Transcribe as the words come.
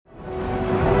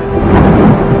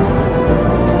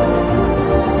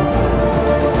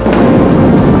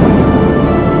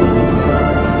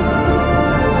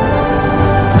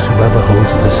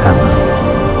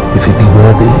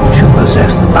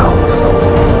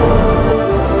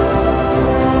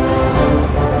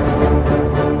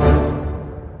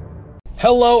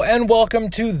Hello and welcome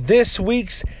to this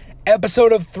week's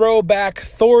episode of Throwback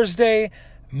Thursday.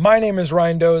 My name is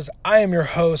Ryan Doze. I am your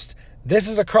host. This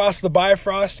is Across the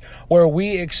Bifrost, where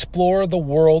we explore the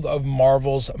world of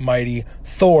Marvel's mighty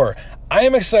Thor. I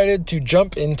am excited to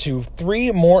jump into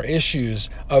 3 more issues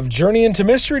of Journey into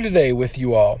Mystery today with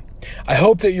you all. I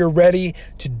hope that you're ready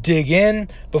to dig in.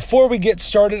 Before we get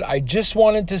started, I just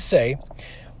wanted to say,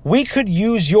 we could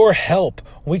use your help.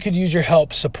 We could use your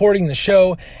help supporting the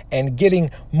show and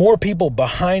getting more people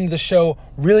behind the show.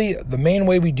 Really, the main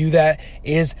way we do that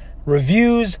is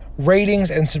reviews,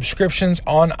 ratings, and subscriptions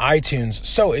on iTunes.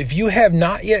 So if you have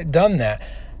not yet done that,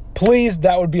 please,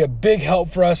 that would be a big help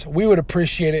for us. We would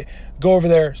appreciate it. Go over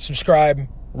there, subscribe,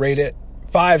 rate it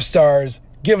 5 stars,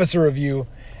 give us a review,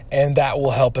 and that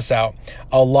will help us out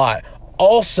a lot.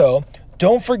 Also,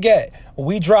 don't forget,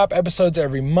 we drop episodes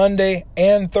every Monday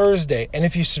and Thursday. And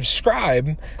if you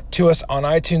subscribe to us on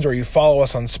iTunes or you follow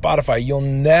us on Spotify, you'll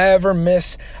never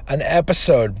miss an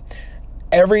episode.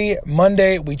 Every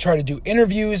Monday, we try to do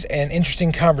interviews and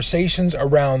interesting conversations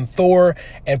around Thor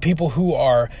and people who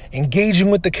are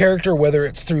engaging with the character, whether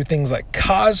it's through things like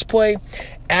cosplay,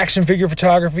 action figure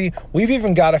photography. We've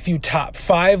even got a few top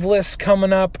 5 lists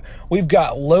coming up. We've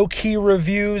got low-key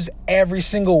reviews every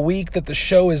single week that the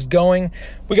show is going.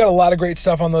 We got a lot of great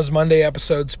stuff on those Monday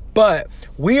episodes, but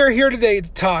we are here today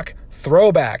to talk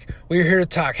throwback. We're here to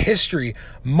talk history,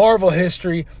 Marvel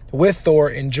history with Thor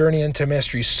and Journey into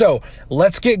Mystery. So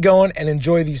let's get going and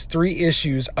enjoy these 3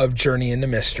 issues of Journey into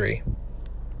Mystery.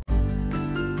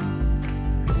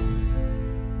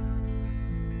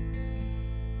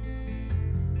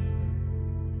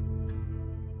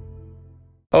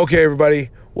 Okay,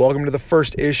 everybody, welcome to the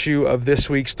first issue of this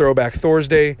week's Throwback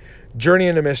Thursday, Journey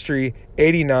into Mystery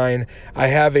 89. I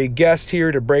have a guest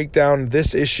here to break down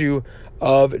this issue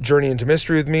of Journey into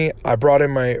Mystery with me. I brought in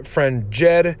my friend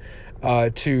Jed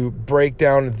to break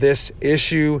down this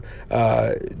issue.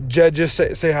 Jed, just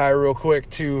say hi real quick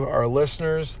to our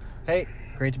listeners. Hey,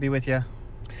 great to be with you.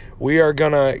 We are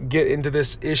gonna get into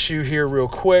this issue here real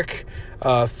quick.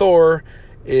 Thor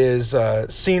is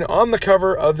seen on the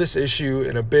cover of this issue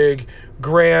in a big,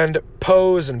 grand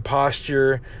pose and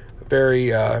posture, very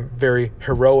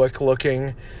heroic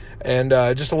looking. And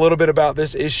just a little bit about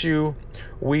this issue.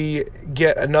 We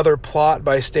get another plot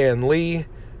by Stan Lee,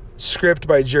 script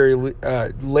by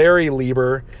Larry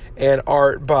Lieber, and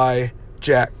art by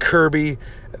Jack Kirby.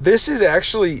 This is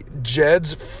actually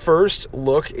Jed's first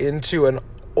look into an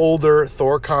older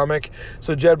Thor comic.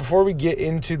 So Jed, before we get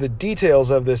into the details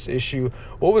of this issue,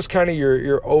 what was kind of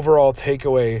your overall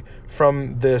takeaway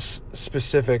from this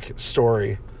specific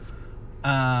story?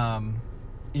 I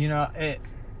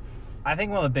think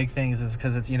one of the big things is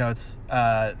because it's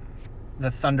the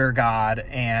Thunder God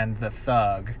and the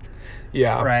Thug.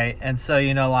 Yeah. Right? And so,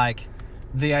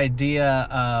 the idea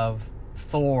of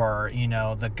Thor,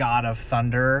 the god of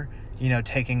thunder,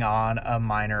 taking on a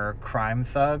minor crime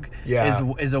thug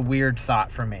is a weird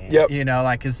thought for me. Yep.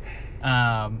 Because,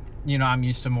 I'm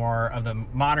used to more of the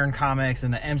modern comics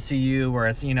and the MCU where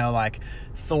it's,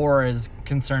 Thor is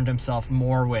concerned himself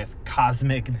more with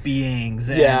cosmic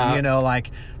beings and,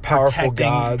 powerful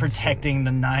gods. protecting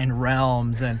the 9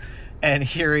 realms. And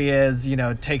here he is,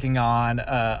 taking on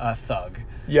a thug.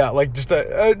 Yeah, like just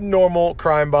a normal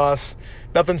crime boss.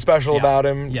 Nothing special about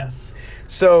him. Yes.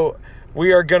 So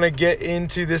we are going to get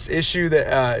into this issue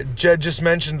that Jed just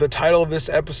mentioned. The title of this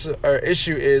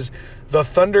issue is The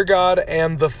Thunder God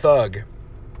and the Thug.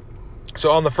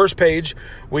 So on the first page,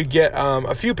 we get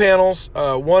a few panels.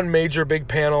 One major big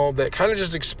panel that kind of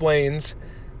just explains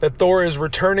that Thor is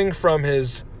returning from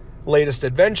his latest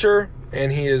adventure,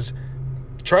 and he is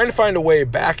trying to find a way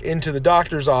back into the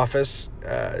doctor's office,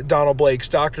 Donald Blake's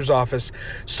doctor's office,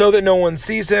 so that no one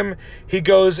sees him. He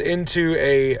goes into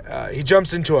he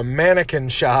jumps into a mannequin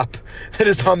shop that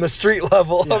is on the street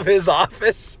level of his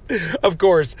office. Of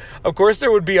course,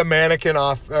 there would be a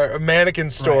mannequin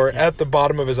store at the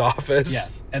bottom of his office. Yes,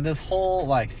 and this whole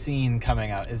scene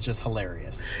coming out is just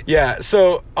hilarious. Yeah,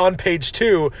 so on page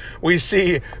 2, we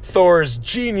see Thor's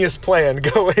genius plan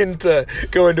go into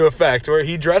effect, where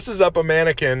he dresses up a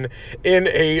mannequin in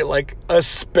a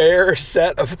spare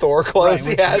set of Thor clothes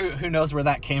he has. Who knows where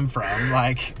that came from?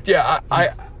 Yeah,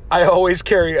 I always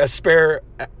carry a spare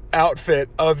outfit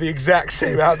of the exact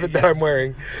same outfit that I'm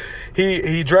wearing.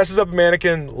 He dresses up a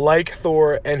mannequin like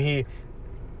Thor, and he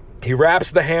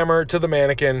wraps the hammer to the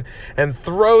mannequin and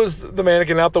throws the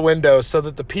mannequin out the window so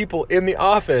that the people in the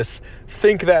office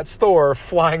think that's Thor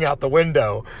flying out the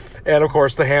window. And of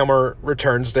course the hammer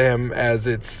returns to him as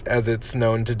it's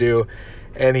known to do.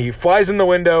 And he flies in the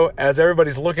window as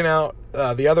everybody's looking out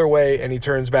the other way, and he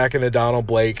turns back into Donald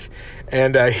Blake.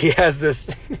 And he has this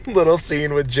little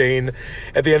scene with Jane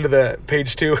at the end of the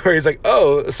page 2 where he's like,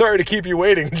 "Oh, sorry to keep you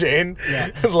waiting, Jane."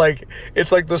 Yeah. Like,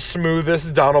 it's like the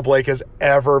smoothest Donald Blake has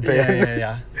ever been.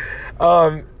 Yeah.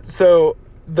 So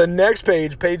the next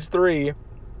page, page 3,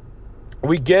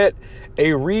 we get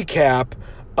a recap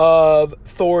of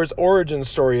Thor's origin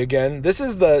story again. This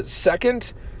is the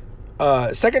second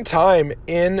time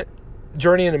in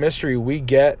Journey into Mystery we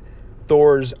get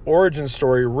Thor's origin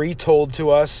story retold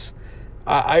to us.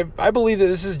 I believe that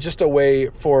this is just a way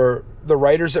for the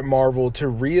writers at Marvel to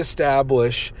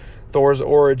reestablish Thor's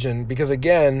origin, because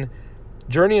again,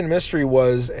 Journey into Mystery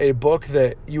was a book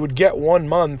that you would get 1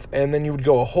 month and then you would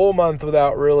go a whole month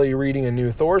without really reading a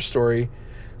new Thor story.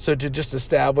 So to just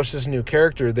establish this new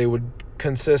character, they would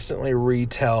consistently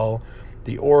retell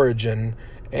the origin.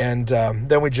 And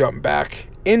then we jump back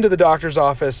into the doctor's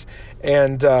office,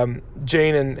 and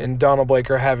Jane and Donald Blake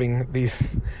are having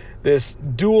this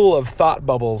duel of thought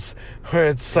bubbles where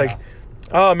it's like,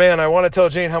 "Oh man, I want to tell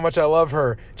Jane how much I love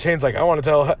her." Jane's like, I want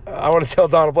to tell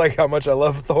Donald Blake how much I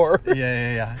love Thor."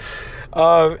 Yeah.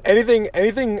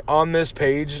 Anything on this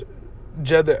page,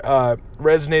 Jed, that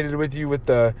resonated with you with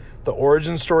the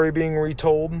origin story being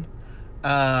retold?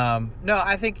 No,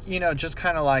 I think, just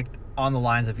kind of like on the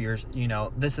lines of yours,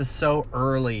 this is so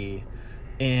early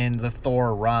in the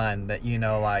Thor run that,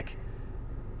 like,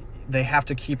 they have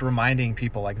to keep reminding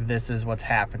people, like, this is what's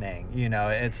happening.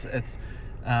 It's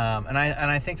and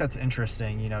I think that's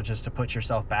interesting, just to put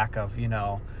yourself back of,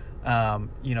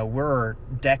 we're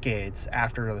decades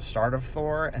after the start of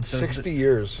Thor, and so 60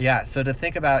 years. Yeah, so to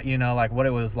think about, like what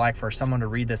it was like for someone to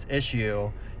read this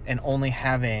issue and only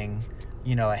having,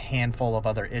 a handful of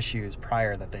other issues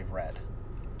prior that they've read.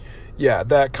 Yeah,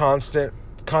 that constant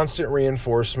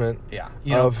reinforcement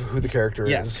of who the character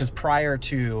is. Yes, because prior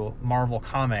to Marvel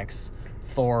Comics,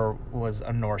 Thor was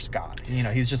a Norse god.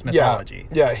 He's just mythology.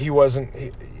 Yeah, he wasn't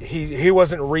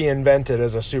reinvented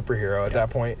as a superhero at that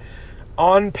point.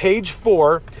 On page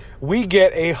 4, we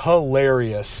get a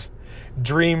hilarious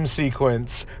dream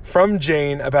sequence from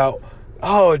Jane about,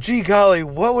 oh, gee golly,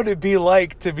 what would it be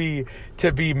like to be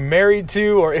married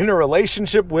to or in a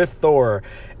relationship with Thor?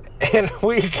 And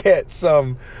we get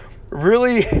some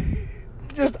really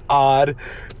just odd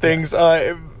things.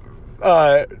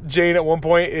 Jane at one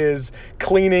point is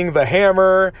cleaning the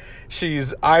hammer.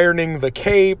 She's ironing the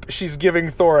cape. She's giving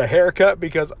Thor a haircut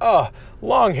because,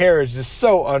 long hair is just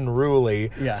so unruly.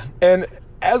 Yeah. And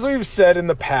as we've said in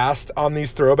the past on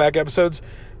these throwback episodes,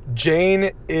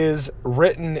 Jane is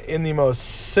written in the most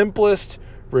simplest,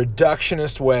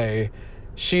 reductionist way.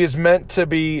 She is meant to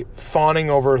be fawning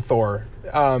over Thor.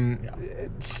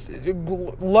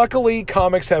 Luckily,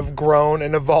 comics have grown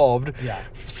and evolved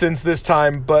since this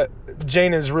time, but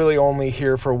Jane is really only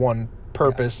here for one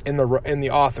purpose in the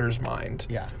author's mind.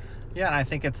 Yeah, and I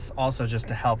think it's also just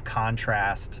to help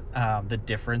contrast the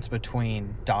difference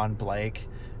between Don Blake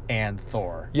and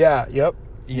Thor. Yeah. Yep.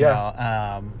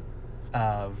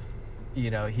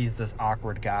 He's this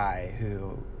awkward guy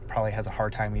who probably has a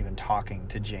hard time even talking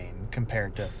to Jane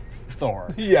compared to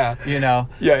Thor. Yeah.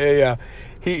 Yeah.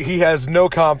 He has no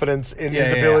confidence in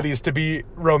his abilities to be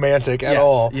romantic at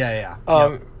all. Yeah.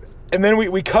 And then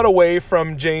we cut away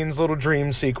from Jane's little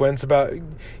dream sequence about,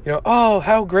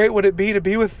 how great would it be to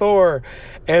be with Thor?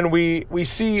 And we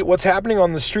see what's happening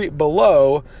on the street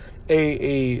below,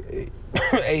 a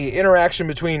interaction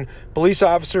between police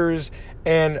officers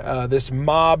and this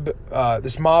mob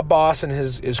boss and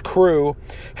his crew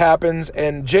happens,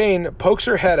 and Jane pokes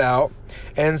her head out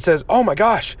and says, "Oh my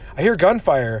gosh, I hear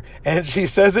gunfire." And she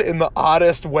says it in the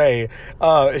oddest way.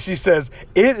 She says,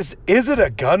 is it a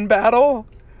gun battle?"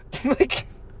 Like,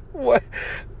 what?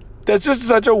 That's just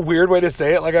such a weird way to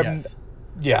say it. Like, it's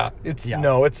a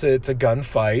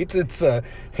gunfight.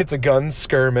 It's a gun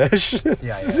skirmish.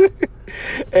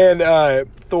 And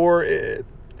Thor,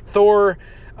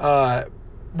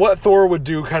 what Thor would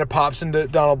do kind of pops into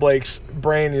Donald Blake's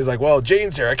brain. He's like, well,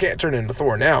 Jane's here. I can't turn into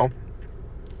Thor now.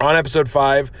 On episode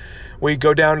 5, we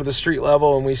go down to the street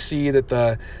level and we see that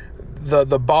the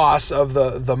boss of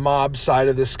the mob side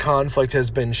of this conflict has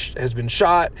been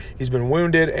shot. He's been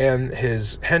wounded, and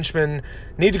his henchmen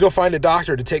need to go find a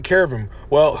doctor to take care of him.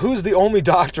 Well, who's the only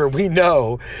doctor we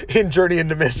know in Journey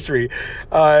into Mystery?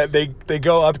 They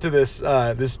go up to this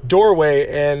doorway,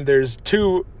 and there's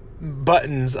two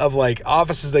buttons of like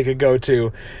offices they could go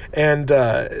to, and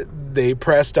they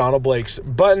press Donald Blake's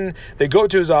button. They go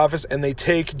to his office and they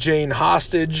take Jane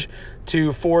hostage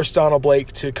to force Donald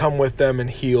Blake to come with them and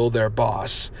heal their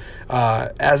boss.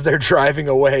 As they're driving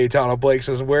away, Donald Blake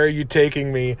says, "Where are you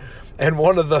taking me?" And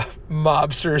one of the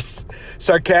mobsters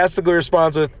sarcastically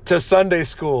responds with, "To Sunday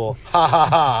school. Ha ha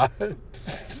ha."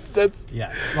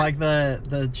 Yeah, like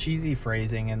the cheesy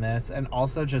phrasing in this, and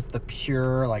also just the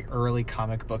pure like early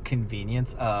comic book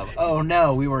convenience of, oh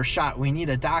no, we were shot, we need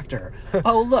a doctor.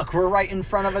 Oh look, we're right in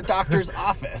front of a doctor's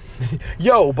office.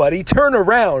 Yo, buddy, turn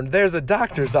around. There's a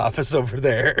doctor's office over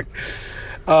there.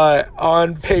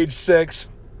 On page 6,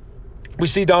 we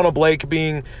see Donald Blake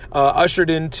being ushered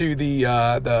into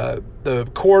the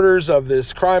quarters of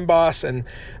this crime boss, and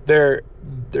they're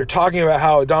talking about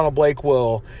how Donald Blake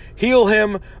will heal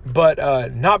him,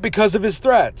 but not because of his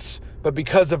threats, but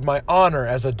because of my honor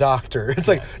as a doctor. It's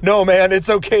like, no, man, it's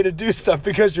okay to do stuff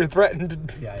because you're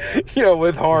threatened,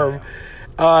 with harm.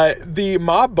 The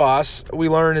mob boss, we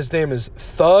learn his name is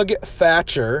Thug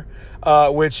Thatcher,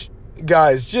 which,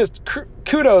 guys, just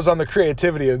kudos on the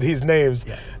creativity of these names.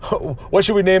 Yes. What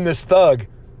should we name this thug?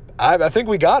 I think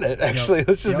we got it, actually.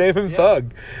 Let's just name him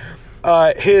Thug.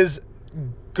 His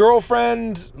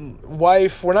girlfriend,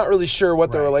 wife, we're not really sure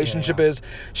what the relationship is.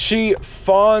 She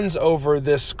fawns over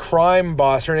this crime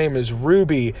boss. Her name is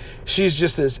Ruby. She's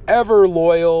just this ever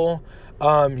loyal,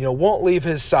 won't leave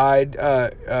his side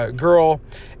girl.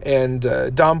 And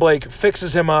Don Blake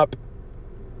fixes him up,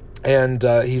 and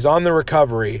he's on the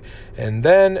recovery. And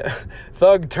then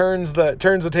Thug turns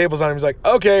the tables on him. He's like,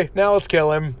 okay, now let's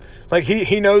kill him. Like,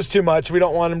 he knows too much. We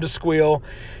don't want him to squeal.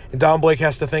 And Don Blake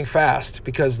has to think fast,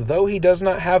 because though he does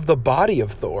not have the body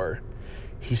of Thor,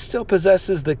 he still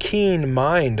possesses the keen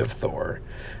mind of Thor.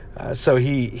 So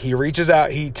he reaches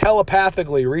out, he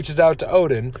telepathically reaches out to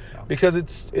Odin, because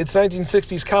it's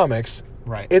 1960s comics.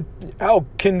 Right. How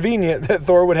convenient that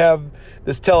Thor would have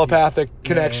this telepathic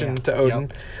connection to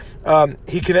Odin. Yep.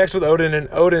 He connects with Odin, and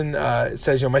Odin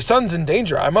says, my son's in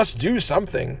danger. I must do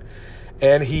something.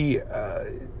 And he,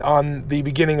 on the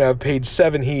beginning of page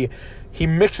 7, he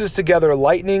mixes together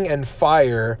lightning and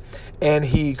fire, and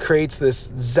he creates this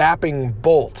zapping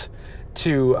bolt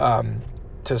to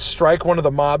strike one of the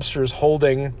mobsters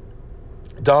holding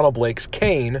Donald Blake's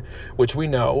cane, which we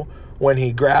know, when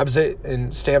he grabs it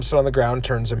and stamps it on the ground,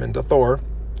 turns him into Thor.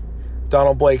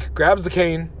 Donald Blake grabs the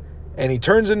cane, and he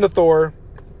turns into Thor,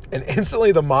 and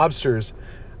instantly the mobsters...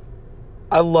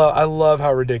 I love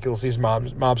how ridiculous these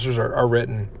mobsters are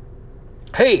written.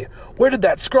 Hey, where did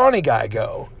that scrawny guy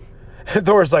go? And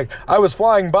Thor's like, I was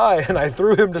flying by and I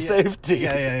threw him to safety.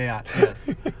 Yeah. Yes.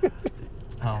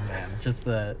 Oh man, just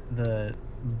the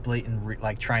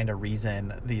blatant trying to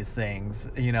reason these things.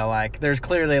 There's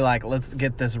clearly let's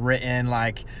get this written.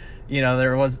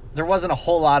 There wasn't a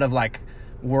whole lot of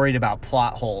worried about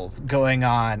plot holes going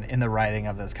on in the writing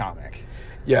of this comic.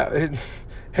 Yeah.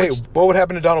 Hey, what would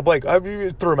happen to Donald Blake? I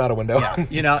threw him out a window.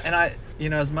 Yeah, and I,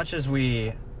 as much as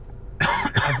we,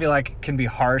 I feel can be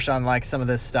harsh on some of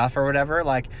this stuff or whatever,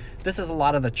 this is a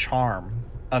lot of the charm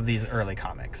of these early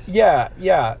comics. Yeah.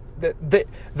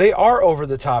 They are over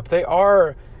the top. They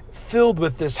are filled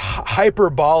with this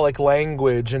hyperbolic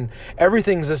language, and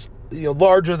everything's this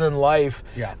larger than life.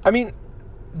 Yeah. I mean,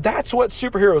 that's what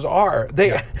superheroes are.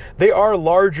 They are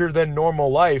larger than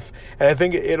normal life, and I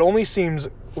think it only seems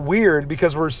weird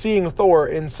because we're seeing Thor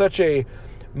in such a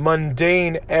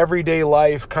mundane, everyday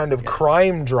life kind of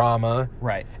crime drama.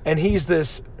 Right. And he's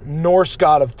this Norse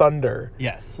god of thunder.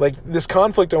 Yes. This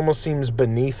conflict almost seems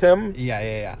beneath him.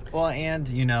 Yeah. Well, and,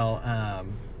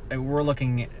 we're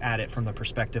looking at it from the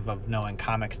perspective of knowing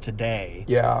comics today.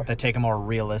 Yeah. That take a more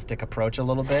realistic approach a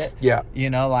little bit. Yeah.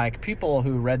 People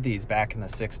who read these back in the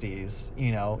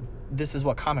 60s, this is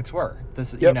what comics were.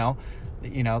 This,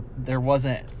 there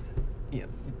wasn't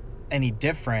any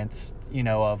difference,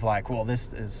 of this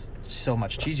is so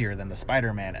much cheesier than the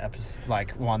Spider-Man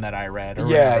episode, one that I read.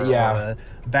 Or or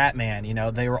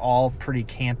Batman, they were all pretty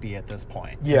campy at this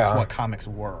point. Yeah. That's what comics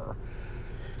were.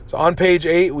 So on page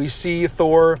 8, we see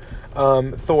Thor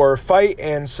fight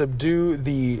and subdue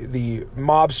the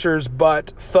mobsters,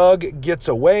 but Thug gets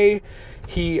away.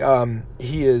 He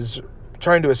is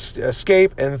trying to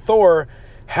escape, and Thor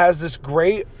has this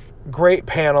great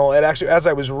panel. It actually, as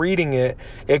I was reading it,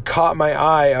 it caught my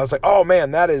eye. I was like, oh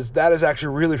man, that is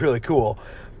actually really, really cool.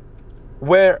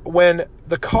 when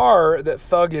the car that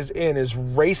Thug is in is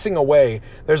racing away,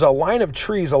 there's a line of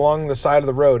trees along the side of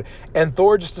the road, and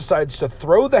Thor just decides to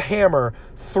throw the hammer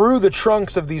through the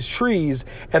trunks of these trees,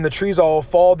 and the trees all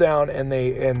fall down, and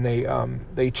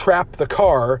they trap the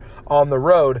car on the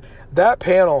road. That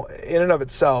panel, in and of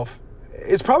itself,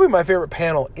 is probably my favorite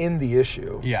panel in the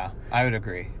issue. Yeah, I would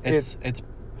agree. It's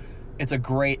a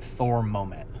great Thor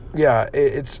moment. Yeah,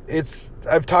 it's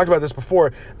I've talked about this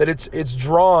before, that it's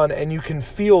drawn and you can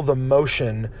feel the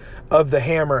motion of the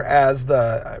hammer as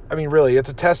really it's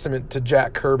a testament to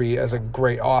Jack Kirby as a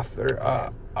great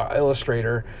author,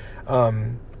 illustrator,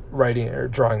 writing or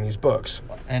drawing these books.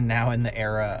 And now in the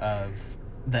era of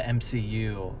the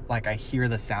MCU, like, I hear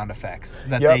the sound effects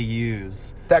that they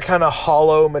use. That kind of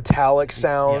hollow metallic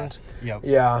sound. Yes. Yep.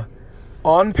 Yeah.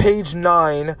 On page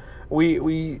 9,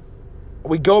 we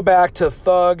go back to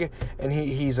Thug, and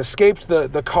he's escaped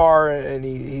the car, and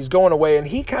he's going away, and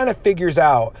he kind of figures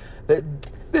out that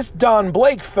this Don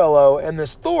Blake fellow and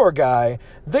this Thor guy,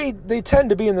 they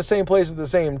tend to be in the same place at the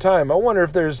same time. I wonder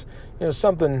if there's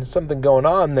something going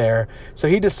on there. So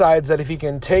he decides that if he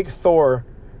can take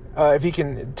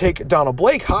Donald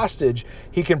Blake hostage,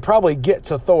 he can probably get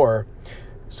to Thor.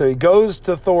 So he goes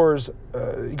to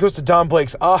Don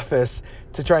Blake's office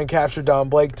to try and capture Don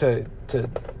Blake to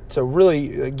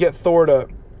really get Thor to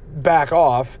back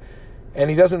off. And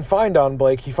he doesn't find Don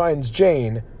Blake, he finds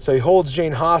Jane. So he holds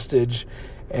Jane hostage,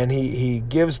 and he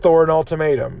gives Thor an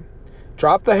ultimatum.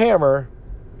 Drop the hammer,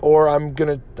 or I'm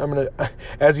gonna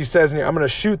as he says in here, I'm gonna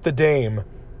shoot the dame.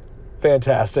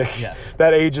 Fantastic. Yes.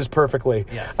 That ages perfectly.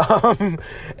 Yes.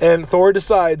 And Thor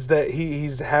decides that he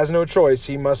has no choice.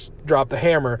 He must drop the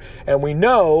hammer. And we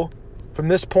know from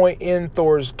this point in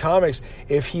Thor's comics,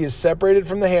 if he is separated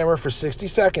from the hammer for 60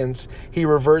 seconds, he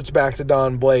reverts back to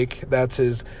Don Blake. That's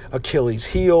his Achilles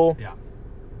heel. Yeah.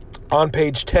 On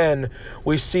page 10,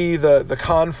 we see the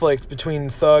conflict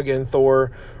between Thug and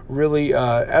Thor really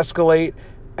escalate,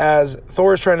 as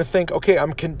Thor is trying to think, okay,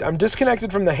 I'm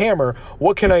disconnected from the hammer.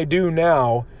 What can I do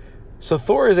now? So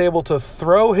Thor is able to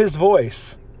throw his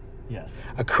voice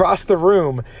across the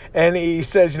room, and he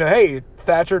says, hey,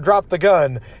 Thatcher, drop the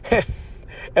gun.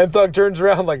 And Thug turns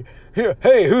around like,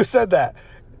 hey, who said that?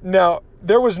 Now,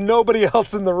 there was nobody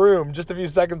else in the room just a few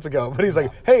seconds ago, but he's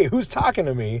like, hey, who's talking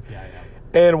to me? Yeah.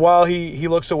 And while he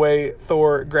looks away,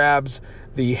 Thor grabs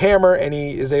the hammer, and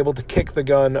he is able to kick the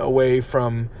gun away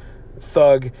from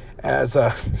Thug, as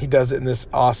he does it in this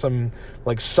awesome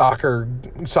soccer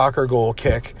goal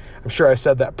kick. I'm sure I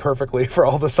said that perfectly for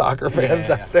all the soccer fans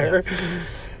out there.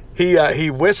 Yeah. He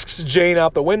whisks Jane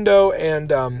out the window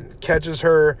and catches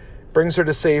her, brings her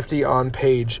to safety on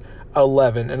page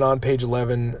 11. And on page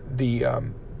 11,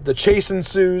 the chase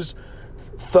ensues.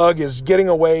 Thug is getting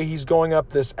away. He's going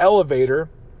up this elevator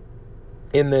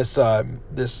in this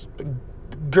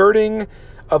girding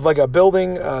of a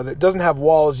building that doesn't have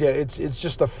walls yet. It's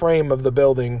just the frame of the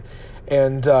building,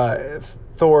 and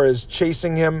Thor is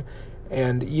chasing him,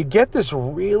 and you get this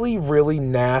really, really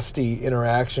nasty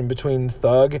interaction between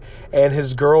Thug and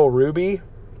his girl Ruby.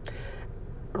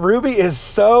 Ruby is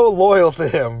so loyal to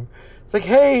him. It's like,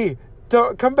 hey,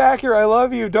 don't come back here. I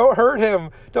love you. Don't hurt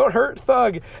him. Don't hurt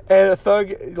Thug. And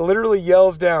Thug literally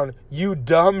yells down, "You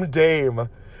dumb dame.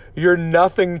 You're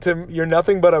nothing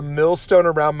but a millstone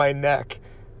around my neck."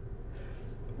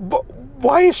 But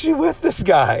why is she with this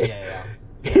guy? Yeah.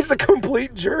 He's a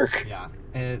complete jerk. Yeah.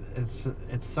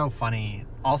 It's so funny.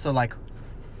 Also,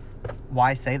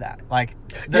 why say that?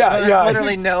 There's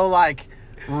literally no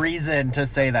reason to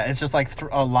say that. It's just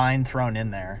a line thrown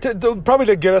in there. Probably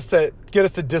to get us to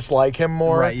dislike him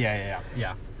more. Right.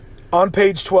 Yeah. On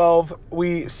page 12,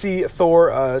 we see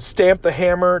Thor stamp the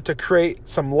hammer to create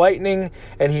some lightning,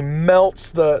 and he melts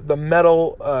the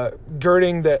metal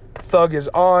girding that Thug is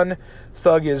on.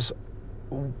 Thug is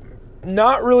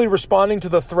not really responding to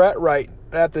the threat right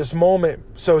at this moment,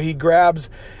 so he grabs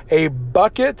a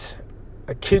bucket.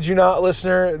 I kid you not,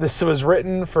 listener, this was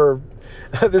written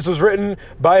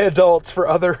by adults for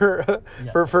other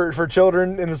for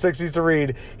children in the 60s to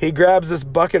read. He grabs this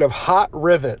bucket of hot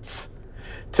rivets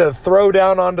to throw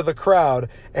down onto the crowd,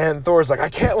 and Thor's like, I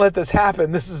can't let this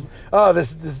happen. This is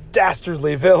this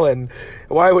dastardly villain.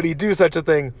 Why would he do such a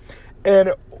thing?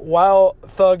 And while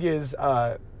Thug is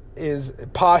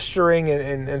posturing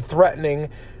and threatening,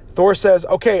 Thor says,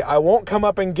 okay, I won't come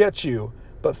up and get you.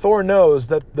 But Thor knows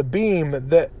that the beam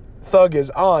that Thug is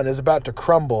on is about to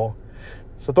crumble.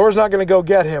 So Thor's not going to go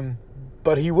get him,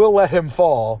 but he will let him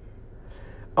fall.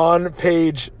 On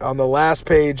the last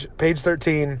page, page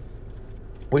 13,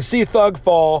 we see Thug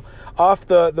fall off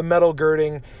the metal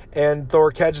girding, and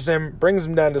Thor catches him, brings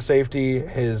him down to safety.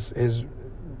 His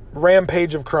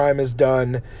rampage of crime is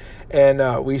done,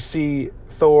 and we see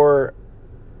Thor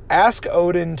ask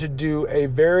Odin to do a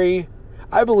very,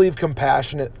 I believe,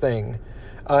 compassionate thing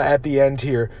at the end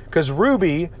here. Because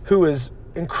Ruby, who is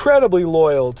incredibly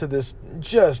loyal to this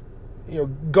just,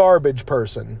 garbage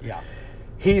person,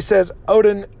 he says,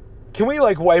 Odin, can we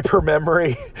wipe her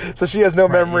memory so she has no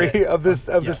memory of this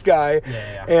guy?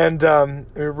 And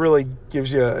it really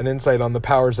gives you an insight on the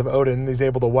powers of Odin. He's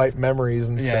able to wipe memories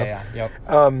and stuff.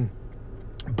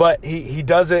 But he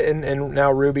does it, and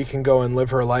now Ruby can go and live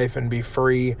her life and be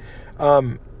free.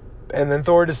 And then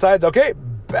Thor decides, okay,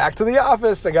 back to the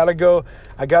office. I've got to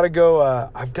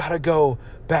go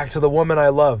back to the woman I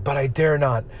love, but I dare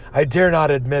not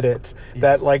admit it. Yes.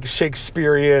 That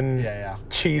Shakespearean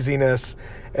cheesiness.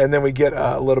 And then we get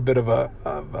a little bit of a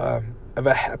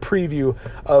preview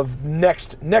of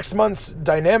next month's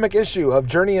dynamic issue of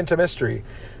Journey into Mystery.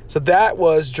 So that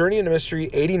was Journey into Mystery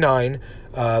 89,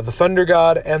 The Thunder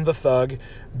God and the Thug.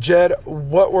 Jed,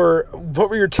 what were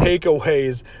your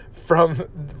takeaways from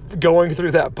going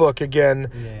through that book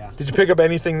again? Did you pick up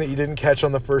anything that you didn't catch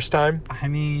on the first time? I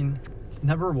mean,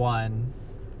 number one,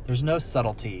 there's no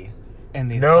subtlety in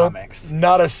these comics.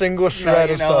 Not a single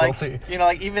shred of subtlety.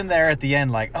 Even there at the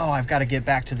end, I've got to get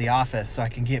back to the office so I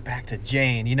can get back to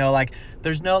Jane.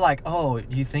 There's no oh,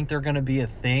 you think they're gonna be a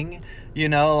thing?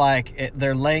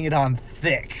 They're laying it on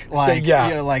thick.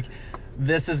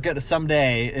 This is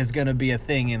someday is gonna be a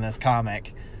thing in this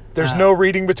comic. There's no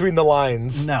reading between the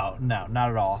lines. No, not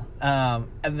at all.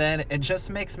 And then it just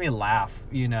makes me laugh,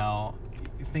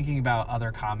 thinking about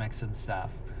other comics and stuff.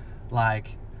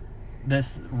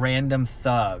 This random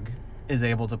thug is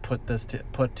able to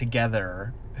put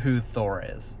together who Thor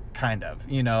is, kind of.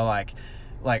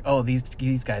 Oh,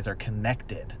 these guys are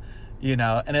connected,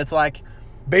 and it's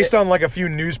based on a few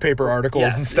newspaper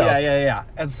articles and stuff. Yeah.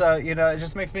 And so, it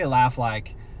just makes me laugh, man,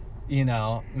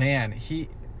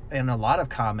 in a lot of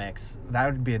comics, that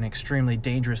would be an extremely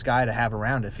dangerous guy to have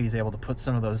around if he's able to put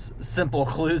some of those simple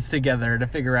clues together to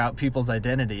figure out people's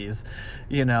identities.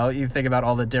 You think about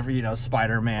all the different,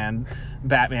 Spider-Man,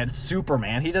 Batman,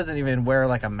 Superman. He doesn't even wear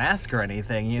a mask or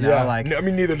anything,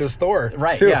 neither does Thor.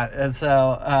 Right, too.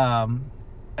 Yeah.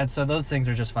 And so those things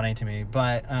are just funny to me.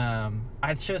 But I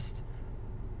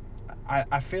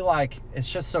feel like it's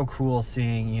just so cool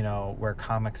seeing, where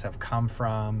comics have come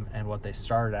from and what they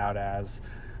started out as.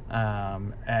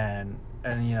 And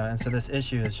so this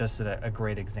issue is just a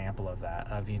great example of that,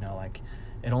 of,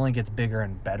 it only gets bigger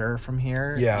and better from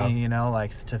here. Yeah.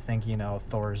 To think,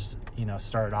 Thor's,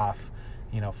 started off,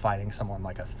 fighting someone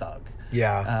like a thug.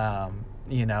 Yeah.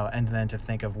 And then to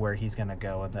think of where he's going to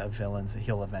go and the villains that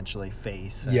he'll eventually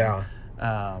face. And,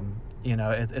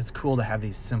 it's cool to have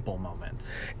these simple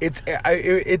moments. It's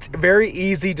very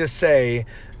easy to say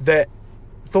that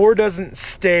Thor doesn't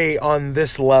stay on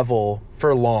this level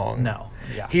for long. No.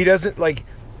 Yeah. He doesn't,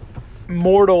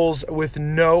 mortals with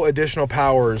no additional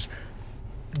powers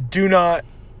do not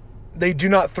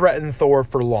threaten Thor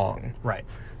for long. Right.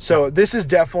 So this is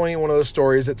definitely one of those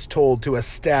stories that's told to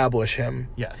establish him.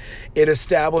 Yes. It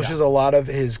establishes a lot of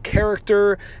his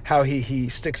character, how he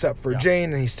sticks up for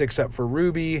Jane and he sticks up for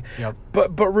Ruby. Yep.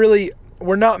 But really,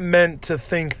 we're not meant to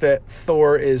think that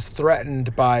Thor is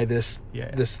threatened by this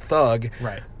thug.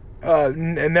 Right.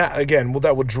 And that, again,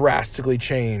 that will drastically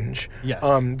change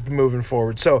moving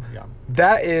forward. So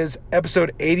that is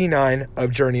episode 89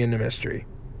 of Journey into Mystery.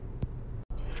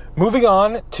 Moving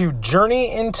on to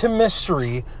Journey into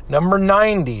Mystery number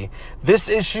 90. This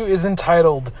issue is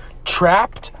entitled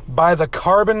Trapped by the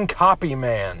Carbon Copy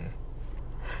Man.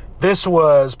 This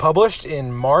was published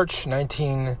in March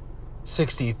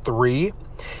 1963.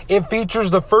 It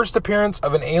features the first appearance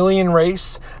of an alien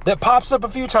race that pops up a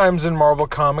few times in Marvel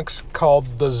Comics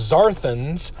called the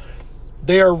Zarthans.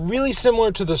 They are really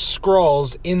similar to the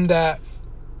Skrulls in that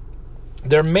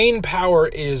their main power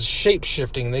is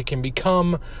shape-shifting. They can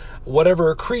become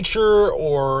whatever creature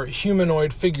or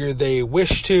humanoid figure they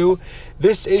wish to.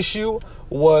 This issue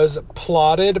was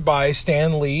plotted by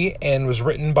Stan Lee and was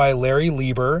written by Larry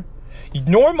Lieber.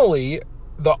 Normally,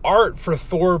 the art for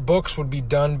Thor books would be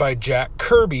done by Jack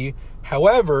Kirby.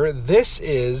 However, this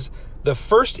is the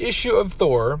first issue of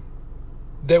Thor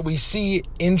that we see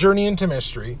in Journey into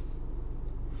Mystery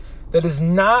that is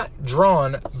not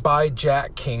drawn by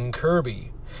Jack King Kirby.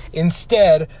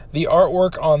 Instead, the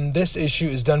artwork on this issue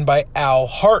is done by Al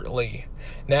Hartley.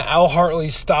 Now, Al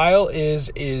Hartley's style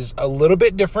is a little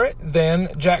bit different than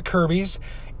Jack Kirby's.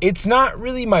 It's not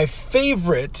really my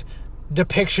favorite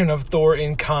depiction of Thor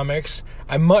in comics.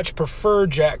 I much prefer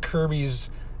Jack Kirby's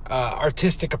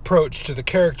artistic approach to the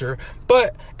character,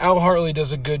 but Al Hartley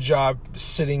does a good job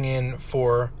sitting in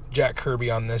for Jack Kirby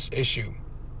on this issue.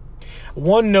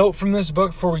 One note from this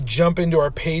book before we jump into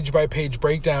our page-by-page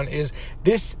breakdown is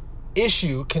this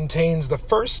issue contains the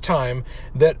first time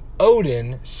that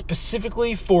Odin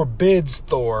specifically forbids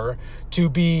Thor to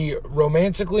be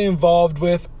romantically involved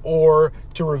with or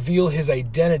to reveal his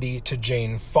identity to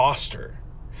Jane Foster.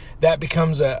 That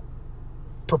becomes a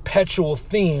perpetual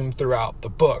theme throughout the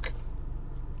book.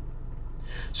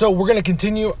 So we're going to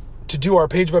continue to do our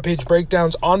page-by-page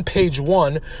breakdowns. On page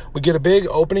 1, we get a big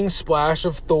opening splash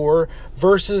of Thor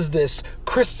versus this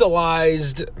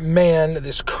crystallized man,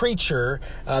 this creature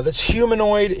that's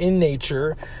humanoid in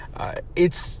nature.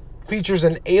 It features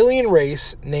an alien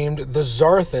race named the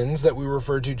Zarthans that we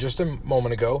referred to just a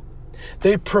moment ago.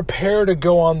 They prepare to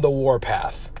go on the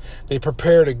warpath. They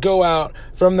prepare to go out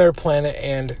from their planet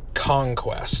and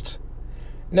conquest.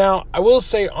 Now, I will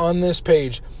say on this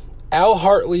page, Al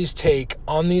Hartley's take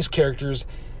on these characters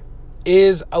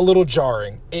is a little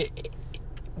jarring.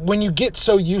 When you get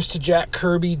so used to Jack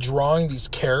Kirby drawing these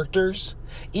characters,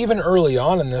 even early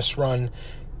on in this run,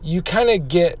 you kind of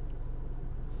get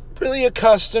really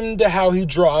accustomed to how he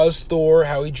draws Thor,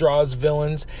 how he draws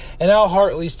villains. And Al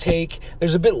Hartley's take,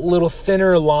 there's a bit little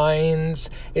thinner lines.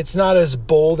 It's not as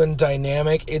bold and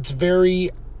dynamic. It's very,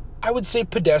 I would say,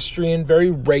 pedestrian,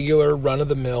 very regular,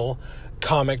 run-of-the-mill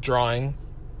comic drawing.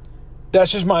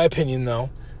 That's just my opinion, though.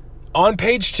 On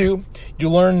page 2, you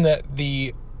learn that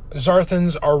the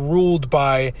Zarthans are ruled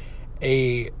by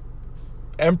a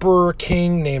emperor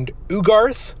king named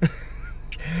Ugarth.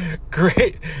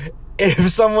 Great. If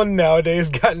someone nowadays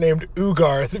got named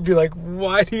Ugarth, it'd be like,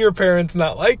 why do your parents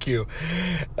not like you?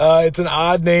 It's an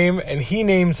odd name, and he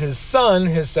names his son,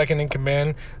 his second in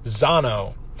command,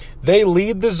 Zano. They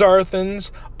lead the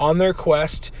Zarthans on their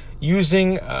quest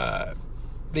using...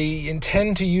 They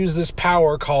intend to use this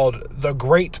power called the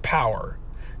Great Power.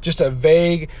 Just a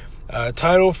vague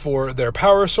title for their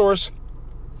power source.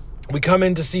 We come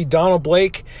in to see Donald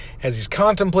Blake as he's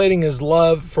contemplating his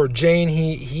love for Jane.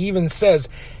 He even says,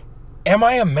 "Am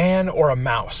I a man or a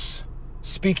mouse?"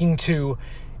 Speaking to,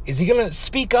 is he going to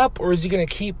speak up or is he going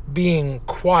to keep being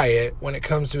quiet when it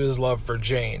comes to his love for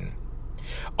Jane?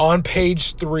 On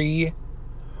page 3,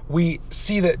 we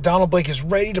see that Donald Blake is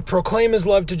ready to proclaim his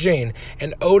love to Jane,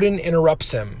 and Odin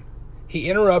interrupts him. He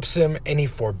interrupts him, and he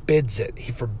forbids it.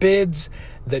 He forbids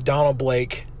that Donald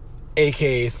Blake,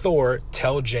 a.k.a. Thor,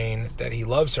 tell Jane that he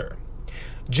loves her.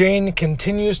 Jane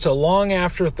continues to long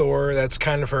after Thor. That's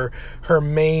kind of her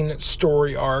main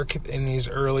story arc in these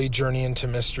early Journey into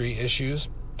Mystery issues.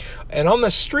 And on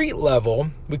the street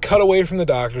level, we cut away from the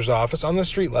doctor's office. On the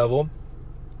street level,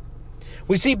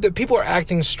 we see that people are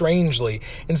acting strangely.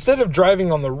 Instead of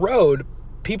driving on the road,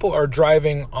 people are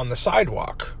driving on the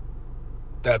sidewalk.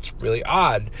 That's really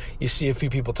odd. You see a few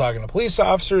people talking to police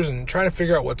officers and trying to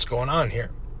figure out what's going on here.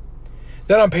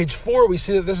 Then on page 4, we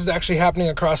see that this is actually happening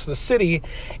across the city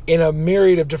in a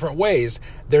myriad of different ways.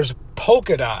 There's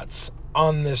polka dots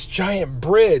on this giant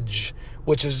bridge,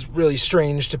 which is really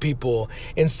strange to people.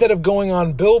 Instead of going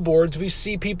on billboards, we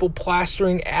see people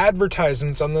plastering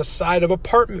advertisements on the side of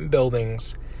apartment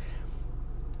buildings.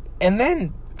 And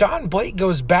then Don Blake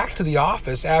goes back to the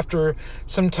office after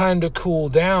some time to cool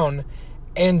down,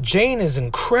 and Jane is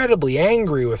incredibly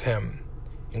angry with him.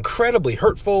 Incredibly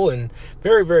hurtful and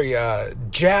very, very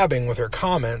jabbing with her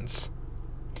comments.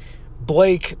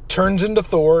 Blake turns into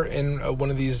Thor in one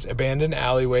of these abandoned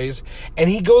alleyways, and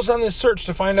he goes on this search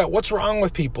to find out what's wrong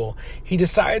with people. He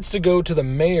decides to go to the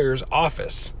mayor's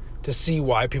office to see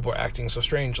why people are acting so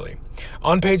strangely.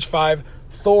 On page 5,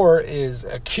 Thor is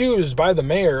accused by the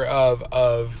mayor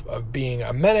of being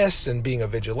a menace and being a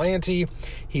vigilante.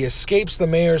 He escapes the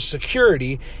mayor's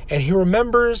security, and he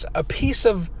remembers a piece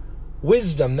of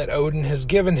wisdom that Odin has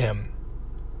given him.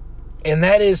 And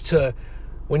that is to,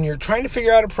 when you're trying to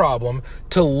figure out a problem,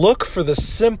 to look for the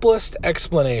simplest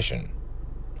explanation.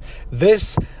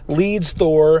 This leads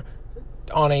Thor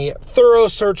on a thorough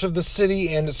search of the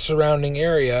city and its surrounding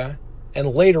area.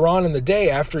 And later on in the day,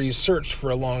 after he's searched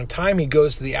for a long time, he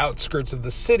goes to the outskirts of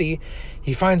the city.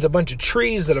 He finds a bunch of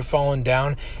trees that have fallen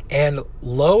down. And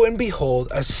lo and behold,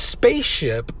 a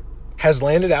spaceship has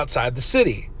landed outside the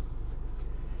city.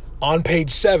 On page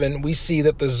 7, we see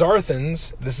that the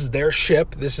Zarthans, this is their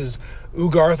ship, this is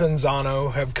Ugarth and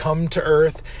Zano, have come to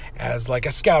Earth as like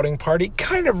a scouting party,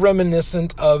 kind of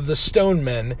reminiscent of the Stone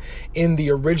Men in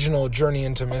the original Journey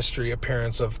into Mystery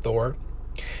appearance of Thor.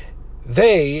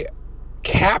 They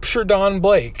capture Don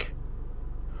Blake.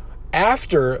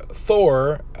 After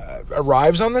Thor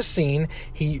arrives on the scene,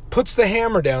 he puts the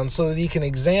hammer down so that he can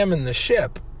examine the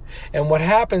ship. And what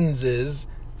happens is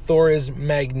Thor is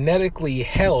magnetically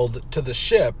held to the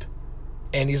ship,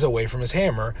 and he's away from his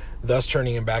hammer, thus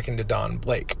turning him back into Don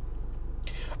Blake.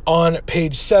 On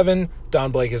page 7,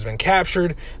 Don Blake has been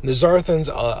captured. The Zarthans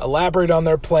elaborate on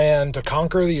their plan to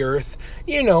conquer the Earth.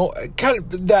 You know, kind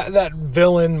of that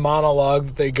villain monologue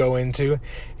that they go into.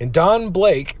 And Don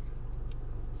Blake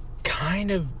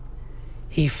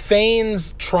he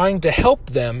feigns trying to help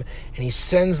them, and he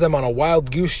sends them on a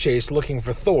wild goose chase looking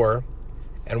for Thor.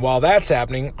 And while that's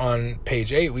happening, on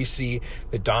page 8, we see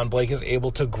that Don Blake is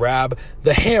able to grab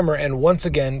the hammer and once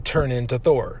again turn into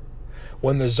Thor.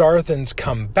 When the Zarthans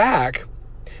come back,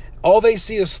 all they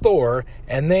see is Thor,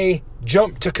 and they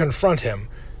jump to confront him.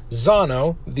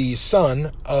 Zano, the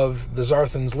son of the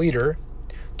Zarthans' leader,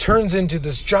 turns into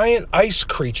this giant ice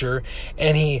creature,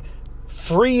 and he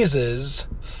freezes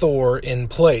Thor in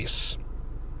place.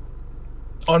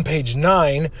 On page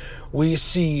 9, we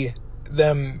see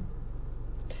them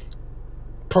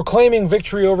proclaiming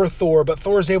victory over Thor, but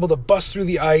Thor is able to bust through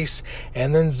the ice,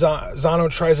 and then Zano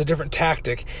tries a different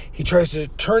tactic. He tries to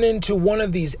turn into one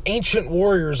of these ancient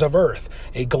warriors of Earth,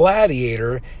 a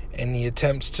gladiator, and he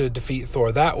attempts to defeat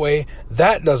Thor that way.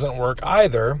 That doesn't work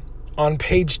either. On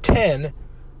page 10,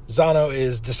 Zano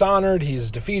is dishonored,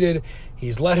 he's defeated,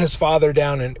 he's let his father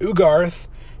down, and Ugarth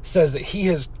says that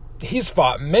he's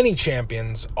fought many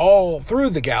champions all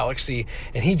through the galaxy,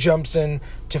 and he jumps in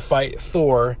to fight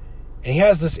Thor. And he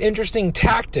has this interesting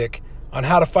tactic on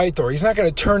how to fight Thor. He's not going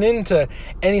to turn into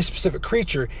any specific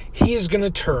creature. He is going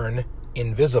to turn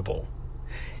invisible.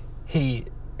 He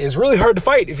is really hard to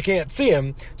fight if you can't see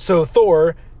him. So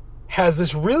Thor has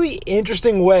this really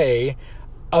interesting way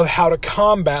of how to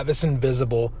combat this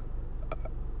invisible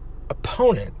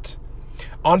opponent.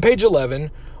 On page 11,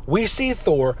 we see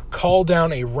Thor call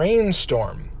down a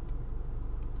rainstorm.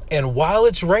 And while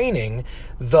it's raining,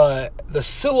 the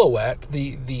silhouette,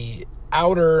 the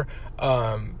outer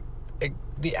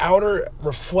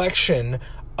reflection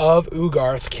of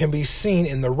Ugarth can be seen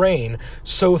in the rain.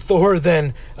 So Thor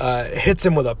then hits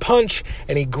him with a punch,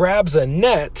 and he grabs a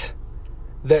net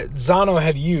that Zano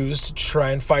had used to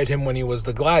try and fight him when he was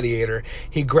the gladiator.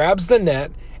 He grabs the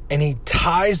net, and he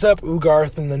ties up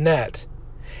Ugarth in the net.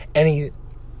 And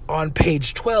on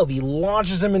page 12, he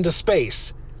launches him into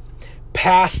space,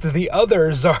 past the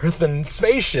other Zarthan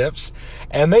spaceships,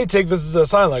 and they take this as a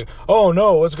sign like, oh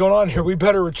no, what's going on here? We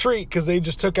better retreat, because he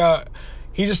just took out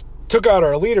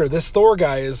our leader. This Thor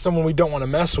guy is someone we don't want to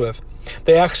mess with.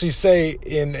 They actually say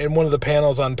in one of the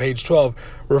panels on page 12,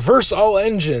 reverse all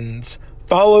engines,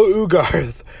 follow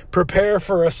Ugarth, prepare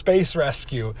for a space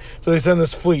rescue. So they send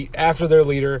this fleet after their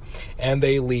leader, and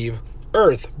they leave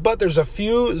Earth. But there's a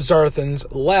few Zarthans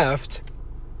left.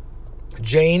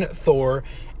 Jane, Thor,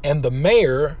 and the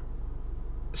mayor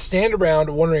stand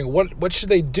around wondering what should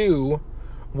they do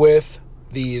with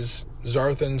these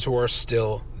Zarthans who are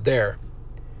still there.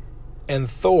 And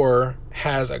Thor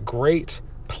has a great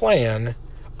plan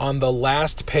on the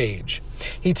last page.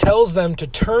 He tells them to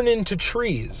turn into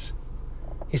trees.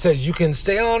 He says, you can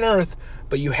stay on Earth,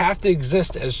 but you have to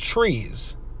exist as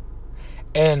trees.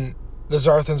 And the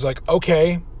Zarthan's like,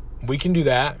 okay, we can do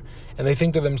that. And they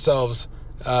think to themselves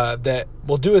that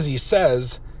we'll do as he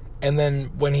says, and then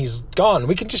when he's gone,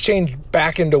 we can just change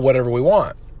back into whatever we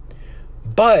want.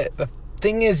 But the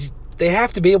thing is, they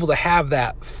have to be able to have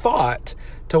that thought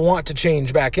to want to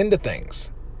change back into things.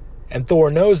 And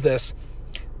Thor knows this.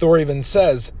 Thor even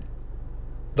says,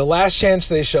 the last chance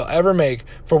they shall ever make,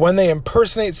 for when they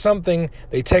impersonate something,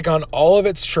 they take on all of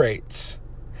its traits.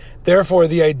 Therefore,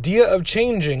 the idea of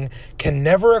changing can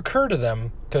never occur to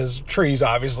them, because trees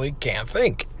obviously can't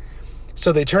think.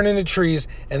 So they turn into trees,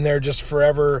 and they're just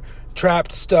forever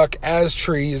trapped, stuck as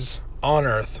trees on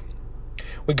Earth.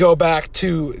 We go back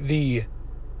to the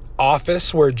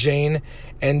office where Jane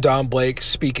and Don Blake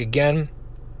speak again.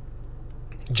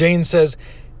 Jane says,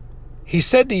 he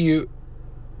said you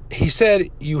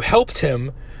helped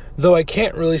him, though I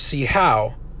can't really see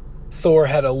how. Thor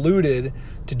had alluded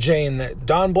to Jane that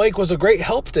Don Blake was a great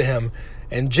help to him,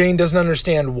 and Jane doesn't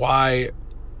understand why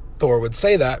Thor would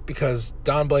say that, because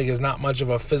Don Blake is not much of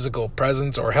a physical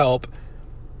presence or help.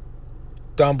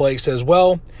 Don Blake says,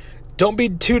 well, don't be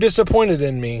too disappointed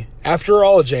in me. After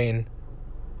all, Jane,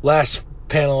 last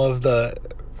panel of the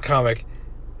comic,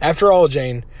 after all,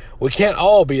 Jane, we can't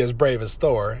all be as brave as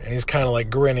Thor. And he's kind of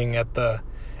like grinning at the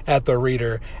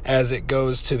reader as it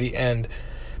goes to the end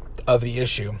of the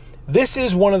issue. This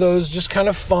is one of those just kind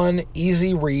of fun,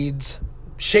 easy reads,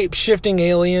 shape-shifting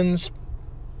aliens.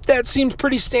 That seems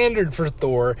pretty standard for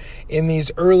Thor in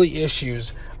these early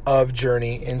issues of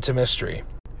Journey into Mystery.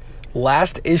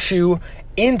 Last issue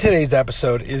in today's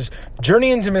episode is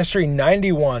Journey into Mystery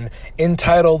 91,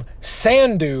 entitled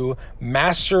Sandu,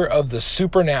 Master of the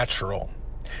Supernatural.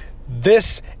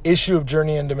 This issue of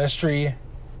Journey into Mystery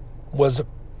was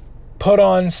put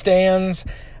on stands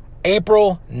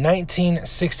April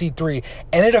 1963.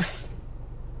 And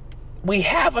we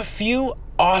have a few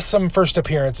awesome first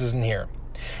appearances in here.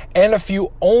 And a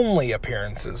few only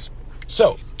appearances.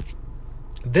 So,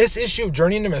 this issue of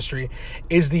Journey into Mystery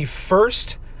is the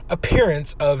first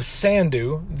appearance of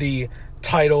Sandu, the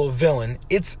title villain.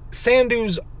 It's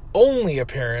Sandu's only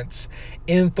appearance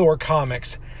in Thor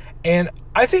comics. And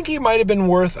I think he might have been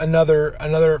worth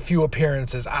another few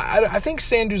appearances. I think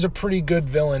Sandu's a pretty good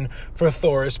villain for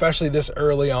Thor, especially this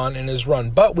early on in his run.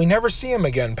 But we never see him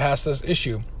again past this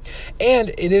issue. And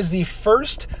it is the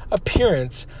first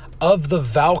appearance of the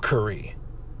Valkyrie,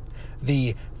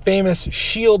 the famous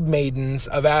shield maidens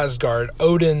of Asgard,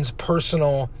 Odin's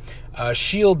personal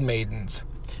shield maidens.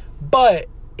 But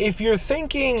if you're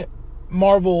thinking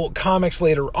Marvel Comics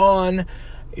later on,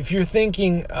 if you're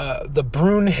thinking the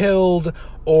Brunhild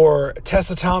or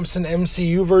Tessa Thompson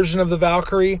MCU version of the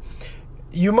Valkyrie,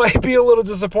 you might be a little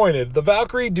disappointed. The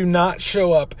Valkyrie do not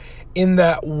show up in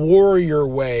that warrior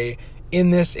way in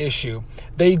this issue.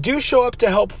 They do show up to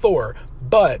help Thor,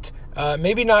 but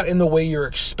maybe not in the way you're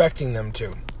expecting them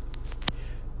to.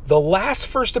 The last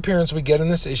first appearance we get in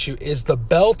this issue is the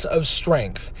Belt of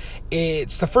Strength.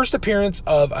 It's the first appearance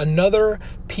of another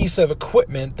piece of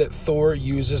equipment that Thor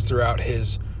uses throughout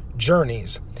his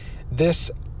journeys.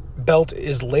 This belt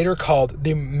is later called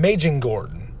the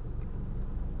Megingord,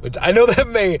 which I know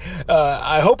that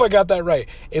I hope I got that right.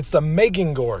 It's the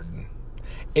Megingord.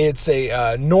 It's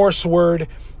a Norse word,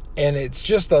 and it's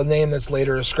just the name that's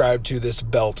later ascribed to this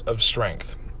Belt of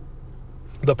Strength.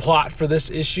 The plot for this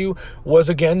issue was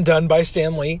again done by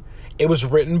Stan Lee. It was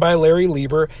written by Larry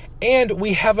Lieber, and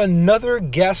we have another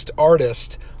guest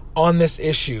artist on this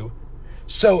issue.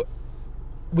 So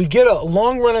we get a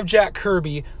long run of Jack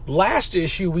Kirby. Last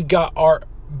issue we got art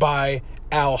by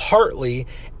Al Hartley,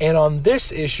 and on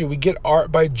this issue we get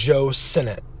art by Joe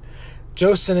Sinnott.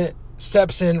 Joe Sinnott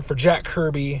steps in for Jack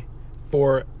Kirby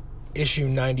for issue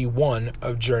 91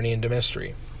 of Journey into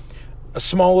Mystery. A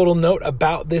small little note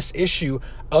about this issue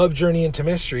of Journey into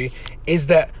Mystery is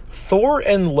that Thor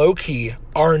and Loki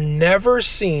are never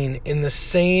seen in the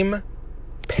same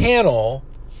panel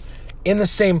in the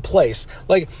same place.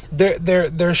 Like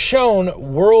they're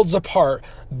shown worlds apart,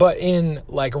 but in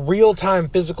like real-time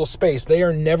physical space, they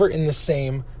are never in the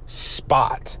same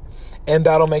spot. And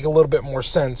that'll make a little bit more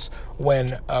sense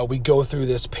when we go through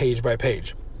this page by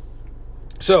page.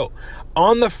 So,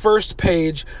 on the first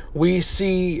page, we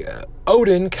see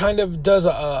Odin kind of does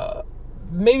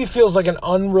maybe feels like an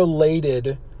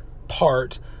unrelated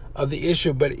part of the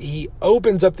issue, but he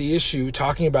opens up the issue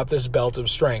talking about this Belt of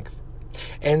Strength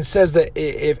and says that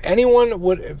if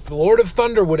the Lord of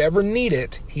Thunder would ever need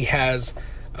it, he has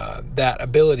that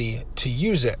ability to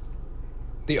use it.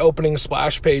 The opening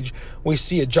splash page, we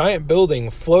see a giant building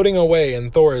floating away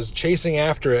and Thor is chasing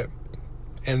after it,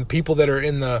 and people that are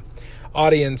in the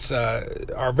audience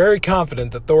are very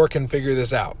confident that Thor can figure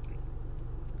this out.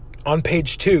 On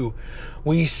page 2,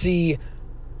 we see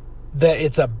that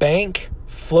it's a bank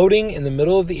floating in the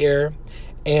middle of the air,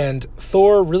 and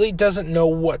Thor really doesn't know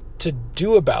what to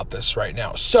do about this right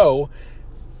now. So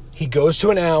he goes to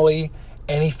an alley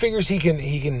and he figures he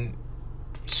can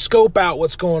scope out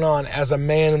what's going on as a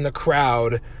man in the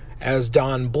crowd, as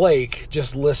Don Blake,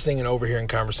 just listening and overhearing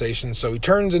conversations. So he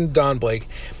turns into Don Blake.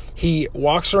 He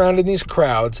walks around in these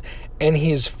crowds, and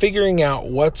he is figuring out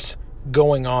what's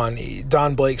going on.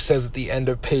 Don Blake says at the end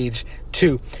of page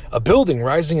 2, a building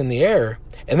rising in the air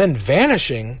and then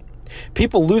vanishing,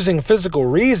 people losing physical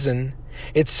reason.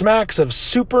 It smacks of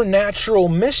supernatural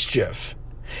mischief,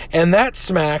 and that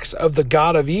smacks of the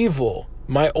god of evil,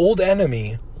 my old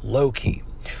enemy, Loki.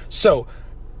 So,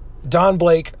 Don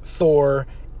Blake, Thor,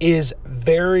 is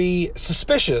very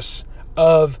suspicious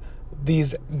of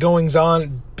these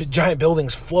goings-on, giant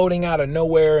buildings floating out of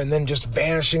nowhere and then just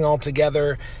vanishing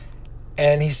altogether.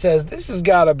 And he says, this has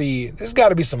got to be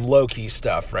some Loki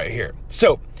stuff right here.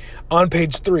 So, on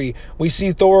page 3, we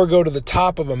see Thor go to the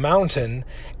top of a mountain,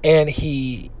 and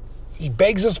he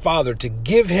begs his father to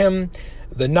give him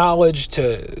the knowledge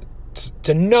to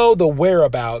know the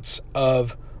whereabouts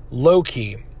of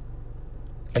Loki.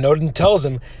 And Odin tells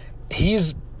him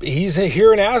he's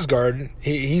here in Asgard.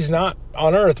 He's not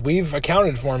on Earth. We've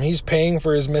accounted for him. He's paying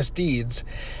for his misdeeds.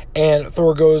 And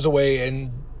Thor goes away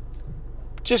and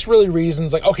just really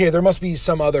reasons like, okay, there must be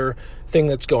some other thing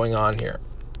that's going on here.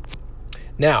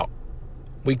 Now,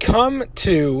 we come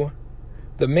to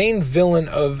the main villain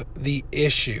of the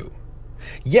issue.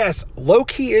 Yes,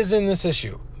 Loki is in this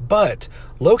issue, but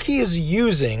Loki is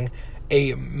using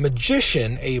a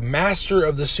magician, a master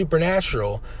of the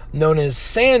supernatural known as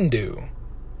Sandu,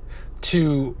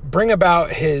 to bring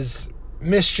about his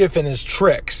mischief and his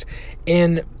tricks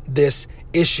in this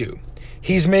issue.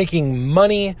 He's making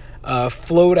money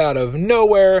float out of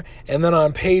nowhere, and then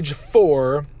on page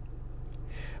 4,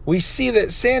 we see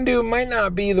that Sandu might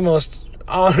not be the most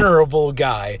honorable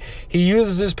guy. He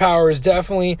uses his powers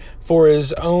definitely for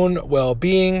his own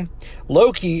well-being.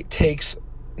 Loki takes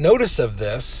notice of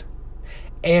this,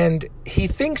 and he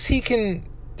thinks he can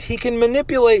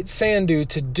manipulate Sandu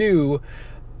to do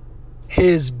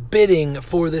his bidding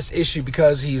for this issue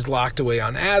because he's locked away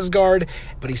on Asgard,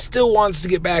 but he still wants to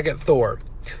get back at Thor.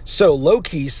 So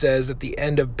Loki says at the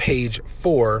end of page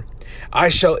 4, I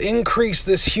shall increase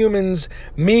this human's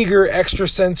meager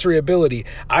extrasensory ability.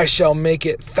 I shall make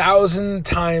it 1,000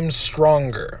 times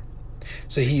stronger.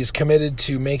 So he's committed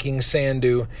to making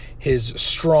Sandu his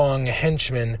strong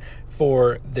henchman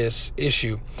for this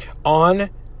issue. On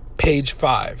page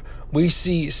 5, we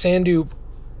see Sandu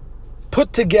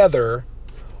put together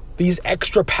these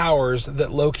extra powers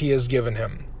that Loki has given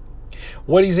him.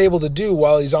 What he's able to do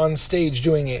while he's on stage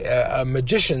doing a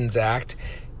magician's act,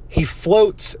 he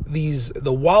floats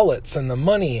the wallets and the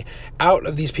money out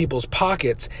of these people's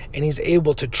pockets, and he's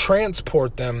able to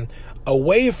transport them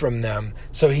away from them.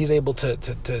 So he's able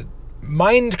to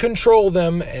mind control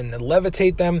them and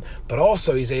levitate them, but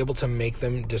also he's able to make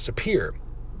them disappear.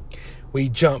 We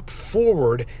jump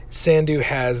forward. Sandu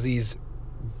has these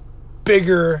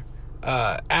bigger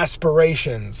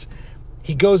aspirations.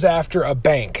 He goes after a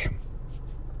bank.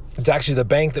 It's actually the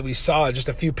bank that we saw just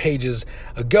a few pages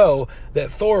ago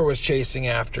that Thor was chasing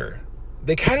after.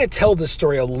 They kind of tell this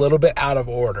story a little bit out of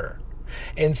order.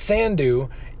 And Sandu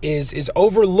is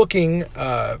overlooking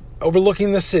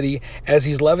the city as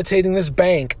he's levitating this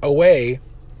bank away.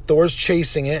 Thor's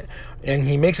chasing it, and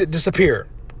he makes it disappear.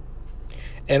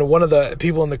 And one of the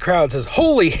people in the crowd says,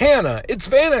 "Holy Hannah, it's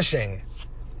vanishing!"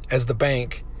 as the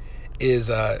bank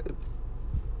is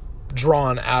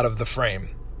drawn out of the frame.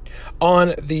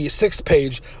 On the 6th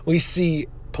page, we see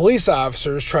police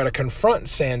officers try to confront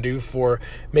Sandu for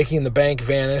making the bank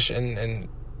vanish and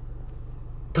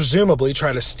presumably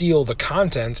try to steal the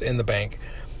contents in the bank.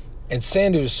 And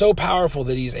Sandu is so powerful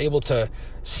that he's able to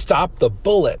stop the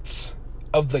bullets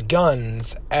of the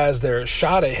guns as they're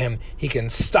shot at him. He can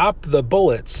stop the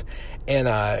bullets. And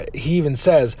he even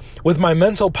says, with my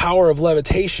mental power of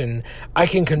levitation, I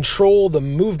can control the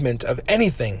movement of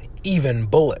anything, even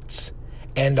bullets.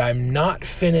 And I'm not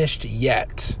finished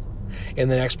yet. In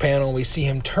the next panel, we see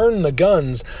him turn the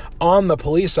guns on the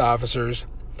police officers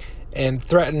and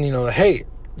threaten, hey,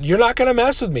 you're not going to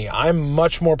mess with me. I'm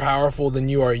much more powerful than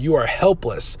you are. You are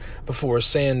helpless before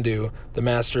Sandu, the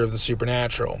master of the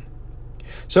supernatural.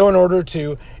 So in order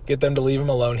to get them to leave him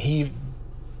alone, he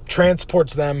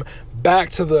transports them back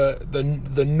to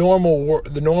the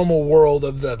normal world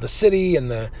of the city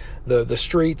and the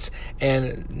streets,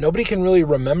 and nobody can really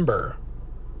remember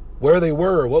where they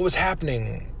were, what was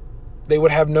happening. They would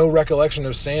have no recollection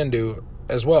of Sandu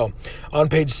as well. On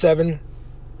page 7,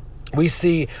 we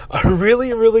see a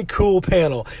really, really cool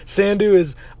panel. Sandu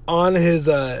is on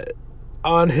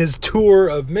his tour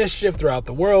of mischief throughout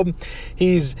the world.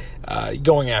 He's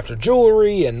going after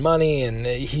jewelry and money, and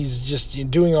he's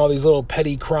just doing all these little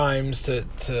petty crimes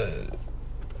to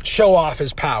show off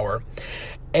his power.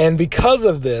 And because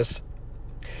of this,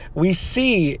 we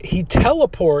see he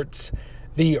teleports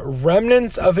the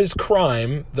remnants of his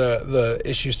crime, the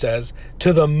issue says,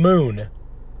 to the moon.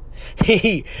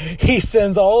 He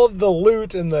sends all of the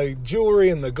loot and the jewelry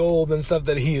and the gold and stuff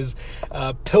that he is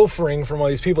pilfering from all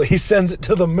these people. He sends it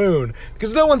to the moon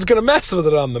because no one's going to mess with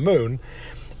it on the moon.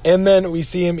 And then we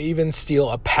see him even steal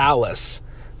a palace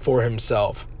for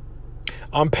himself.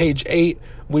 On page 8,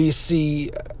 we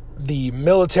see the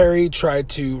military try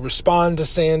to respond to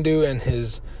Sandu and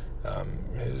his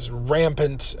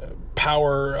rampant,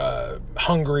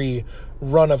 power-hungry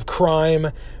run of crime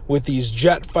with these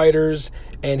jet fighters,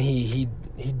 and he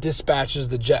dispatches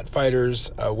the jet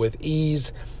fighters with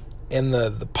ease, and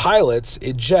the pilots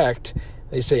eject.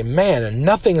 They say, man,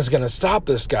 nothing's going to stop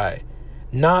this guy,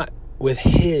 not with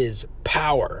his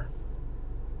power.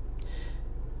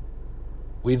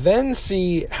 We then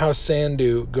see how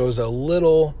Sandu goes a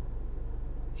little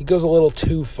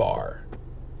too far.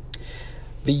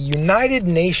 The United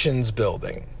Nations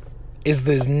building is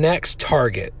this next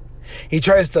target. He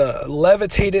tries to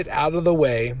levitate it out of the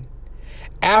way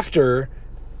after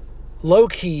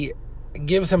Loki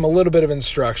gives him a little bit of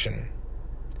instruction.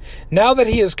 Now that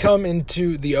he has come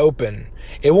into the open,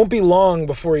 it won't be long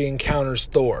before he encounters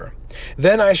Thor.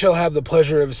 Then I shall have the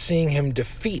pleasure of seeing him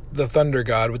defeat the Thunder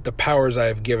God with the powers I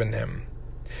have given him.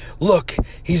 Look,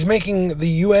 he's making the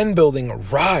UN building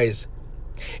rise.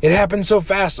 It happened so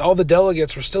fast, all the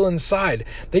delegates were still inside.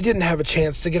 They didn't have a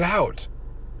chance to get out.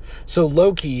 So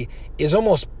Loki is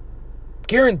almost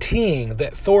guaranteeing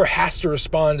that Thor has to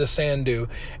respond to Sandu.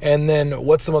 And then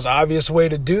what's the most obvious way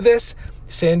to do this?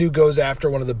 Sandu goes after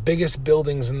one of the biggest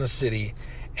buildings in the city,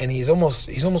 and he's almost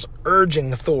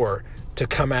urging Thor to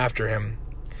come after him.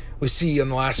 We see on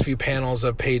the last few panels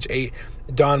of page 8,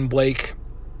 Don Blake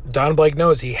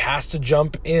knows he has to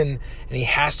jump in and he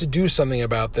has to do something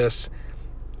about this.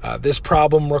 This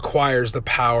problem requires the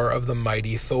power of the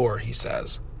mighty Thor, he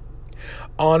says.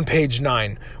 On page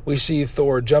 9, we see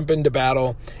Thor jump into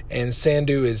battle, and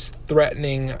Sandu is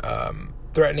threatening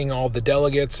all the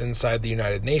delegates inside the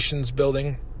United Nations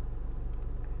building.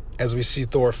 As we see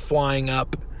Thor flying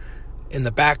up in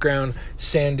the background,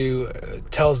 Sandu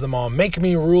tells them all, "Make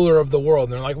me ruler of the world."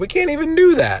 And they're like, "We can't even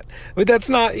do that. That's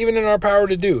not even in our power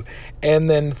to do." And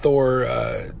then Thor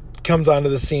comes onto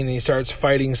the scene and he starts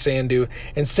fighting Sandu.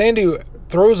 And Sandu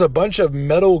throws a bunch of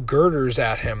metal girders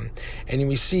at him. And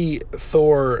we see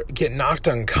Thor get knocked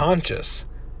unconscious.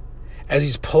 As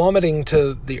he's plummeting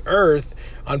to the earth,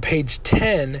 on page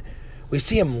 10, we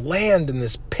see him land in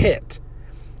this pit,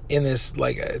 in this,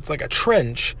 it's like a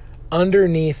trench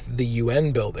underneath the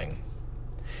UN building.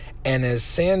 And as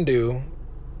Sandu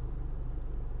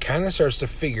kind of starts to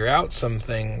figure out some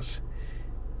things,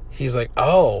 he's like,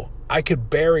 oh, I could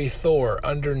bury Thor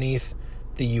underneath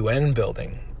the UN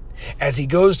building. As he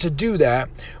goes to do that,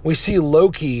 we see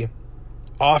Loki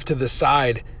off to the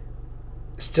side,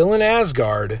 still in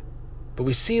Asgard, but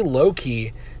we see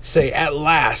Loki say, "At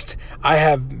last, I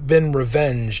have been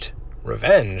revenged."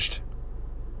 Revenged?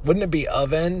 Wouldn't it be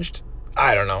avenged?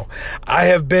 I don't know. I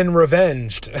have been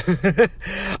revenged.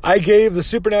 I gave the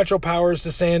supernatural powers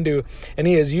to Sandu, and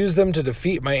he has used them to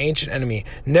defeat my ancient enemy.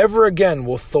 Never again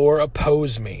will Thor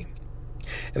oppose me.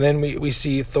 And then we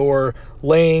see Thor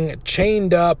laying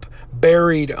chained up,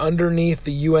 buried underneath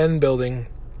the UN building.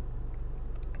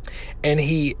 And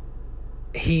he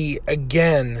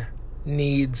again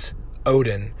needs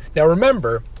Odin. Now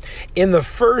remember, in the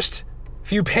first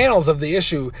few panels of the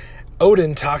issue,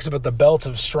 Odin talks about the belt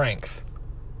of strength.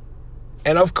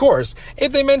 And of course,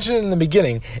 if they mention it in the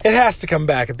beginning, it has to come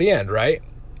back at the end, right?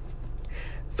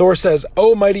 Thor says,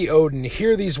 "O mighty Odin,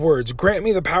 hear these words. Grant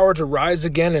me the power to rise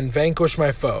again and vanquish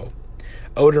my foe."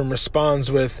 Odin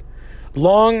responds with,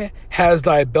 "Long has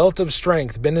thy belt of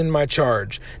strength been in my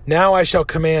charge. Now I shall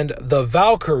command the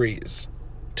Valkyries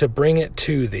to bring it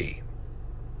to thee."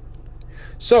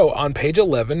 So on page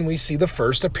 11, we see the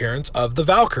first appearance of the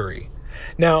Valkyrie.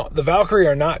 Now, the Valkyrie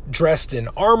are not dressed in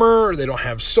armor. They don't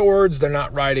have swords. They're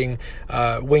not riding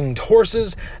winged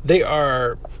horses. They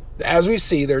are, as we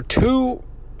see, they're two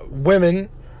women,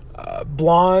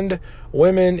 blonde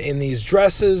women in these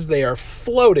dresses. They are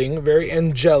floating very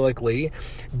angelically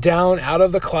down out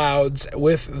of the clouds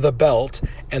with the belt,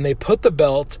 and they put the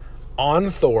belt on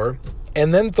Thor,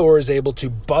 and then Thor is able to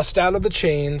bust out of the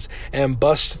chains and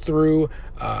bust through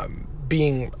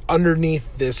being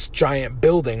underneath this giant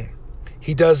building.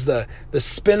 He does the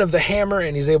spin of the hammer,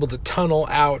 and he's able to tunnel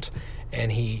out,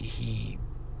 and he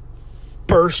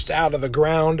bursts out of the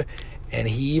ground. And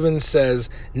he even says,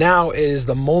 "Now it is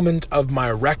the moment of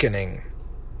my reckoning."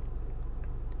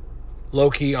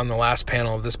 Loki, on the last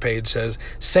panel of this page, says,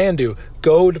 "Sandu,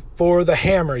 go for the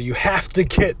hammer. You have to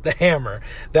get the hammer."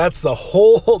 That's the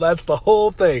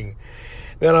whole thing.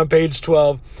 Then on page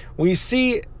 12, we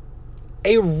see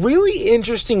a really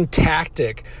interesting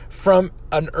tactic from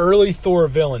an early Thor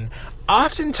villain.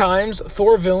 Oftentimes,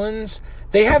 Thor villains,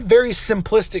 they have very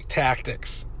simplistic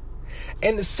tactics.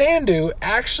 And Sandu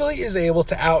actually is able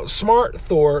to outsmart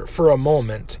Thor for a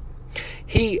moment.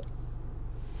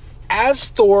 As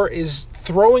Thor is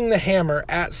throwing the hammer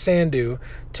at Sandu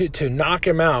to knock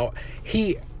him out,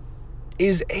 he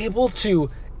is able to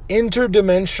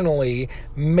interdimensionally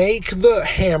make the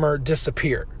hammer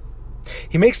disappear.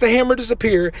 He makes the hammer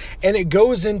disappear, and it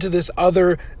goes into this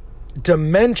other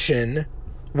dimension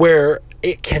where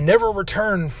it can never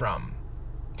return from.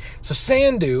 So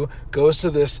Sandu goes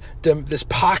to this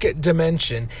pocket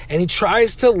dimension, and he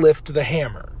tries to lift the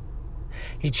hammer.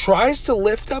 He tries to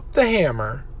lift up the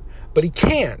hammer, but he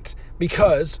can't,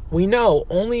 because we know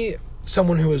only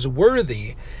someone who is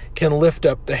worthy can lift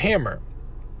up the hammer.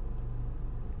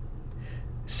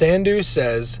 Sandu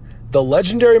says, "The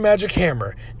legendary magic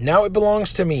hammer, now it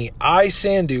belongs to me. I,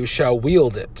 Sandu, shall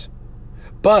wield it."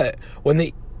 But when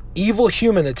the evil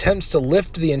human attempts to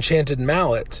lift the enchanted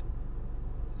mallet,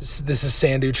 This is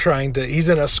Sandu he's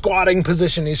in a squatting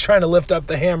position. He's trying to lift up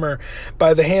the hammer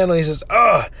by the handle. He says,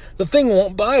 the thing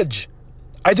won't budge.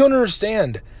 I don't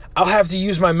understand. I'll have to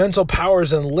use my mental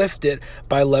powers and lift it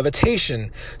by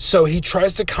levitation. So he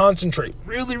tries to concentrate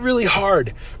really, really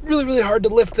hard to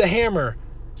lift the hammer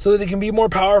so that he can be more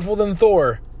powerful than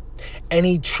Thor. And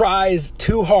he tries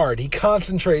too hard. He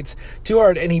concentrates too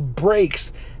hard, and he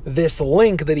breaks this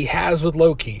link that he has with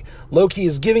Loki. Loki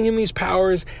is giving him these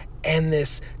powers, and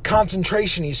this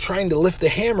concentration he's trying to lift the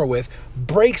hammer with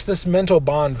breaks this mental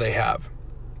bond they have.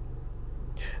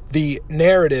 The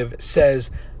narrative says,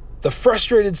 the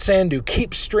frustrated Sandu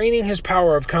keeps straining his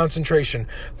power of concentration,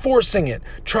 forcing it,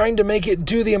 trying to make it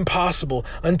do the impossible,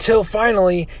 until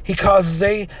finally he causes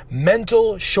a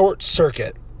mental short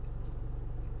circuit.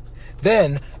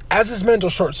 Then, as this mental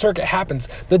short circuit happens,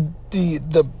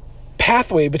 the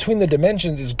pathway between the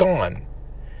dimensions is gone.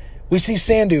 We see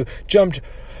Sandu jumped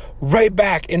right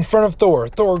back in front of Thor.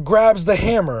 Thor grabs the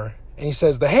hammer, and he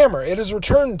says, the hammer, it is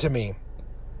returned to me.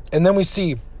 And then we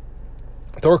see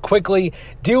Thor quickly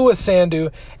deal with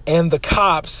Sandu, and the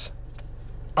cops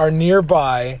are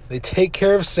nearby. They take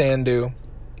care of Sandu,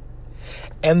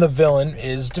 and the villain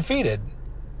is defeated.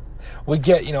 We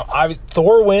get,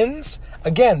 Thor wins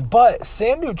again, but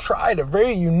Sandu tried a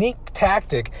very unique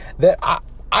tactic that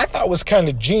I thought was kind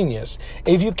of genius.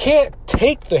 If you can't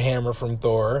take the hammer from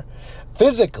Thor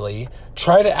physically,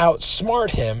 try to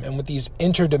outsmart him, and with these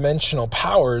interdimensional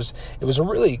powers, it was a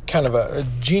really kind of a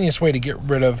genius way to get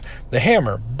rid of the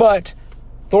hammer. But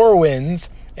Thor wins,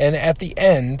 and at the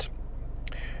end,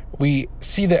 we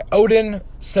see that Odin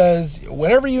says,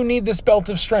 whenever you need this belt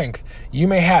of strength, you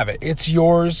may have it. It's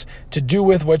yours to do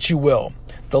with what you will.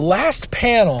 The last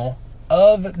panel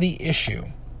of the issue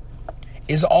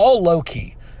is all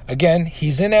Loki. Again,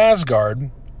 he's in Asgard,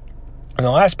 and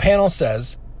the last panel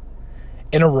says,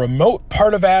 in a remote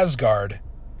part of Asgard,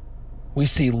 we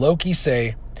see Loki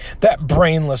say, that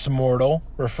brainless mortal,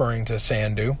 referring to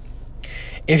Sandu,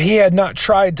 if he had not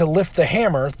tried to lift the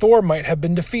hammer, Thor might have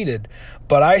been defeated,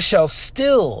 but I shall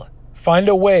still find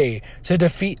a way to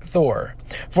defeat Thor,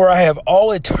 for I have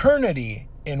all eternity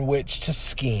in which to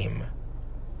scheme.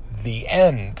 The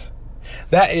end.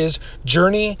 That is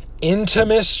Journey into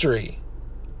Mystery,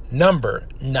 number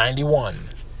 91.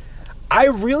 I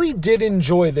really did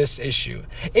enjoy this issue.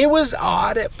 It was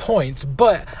odd at points,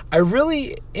 but I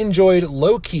really enjoyed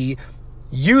Loki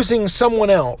using someone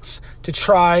else to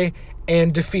try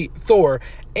and defeat Thor.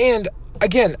 And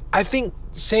again, I think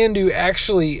Sandu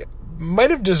actually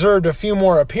might have deserved a few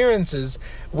more appearances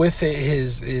with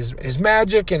his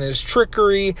magic and his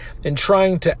trickery and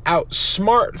trying to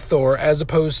outsmart Thor as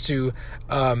opposed to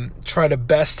try to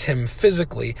best him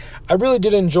physically. I really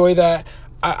did enjoy that.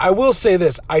 I will say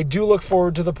this, I do look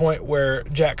forward to the point where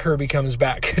Jack Kirby comes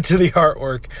back to the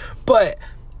artwork, but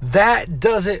that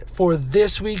does it for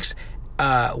this week's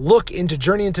look into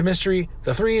Journey into Mystery,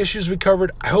 the 3 issues we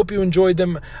covered. I hope you enjoyed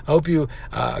them. I hope you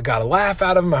got a laugh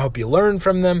out of them. I hope you learned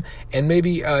from them, and maybe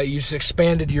you just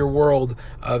expanded your world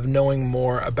of knowing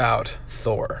more about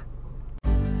Thor.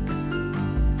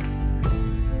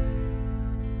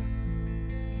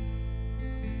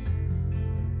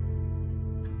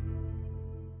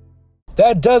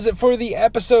 That does it for the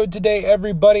episode today,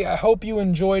 everybody. I hope you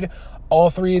enjoyed all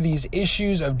 3 of these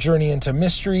issues of Journey into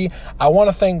Mystery. I want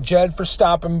to thank Jed for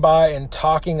stopping by and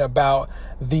talking about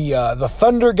the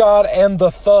Thunder God and the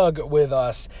Thug with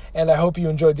us. And I hope you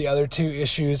enjoyed the other 2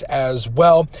 issues as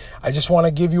well. I just want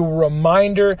to give you a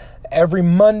reminder, every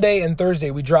Monday and Thursday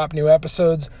we drop new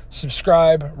episodes.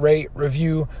 Subscribe, rate,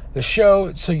 review the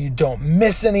show so you don't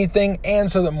miss anything and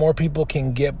so that more people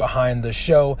can get behind the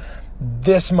show.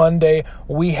 This Monday,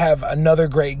 we have another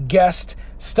great guest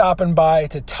stopping by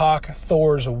to talk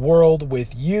Thor's world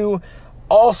with you.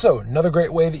 Also, another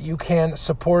great way that you can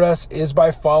support us is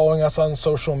by following us on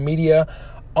social media.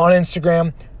 On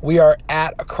Instagram, we are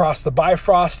at Across the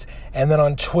Bifrost, and then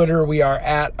on Twitter, we are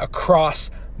at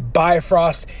Across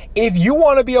Bifrost. If you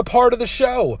want to be a part of the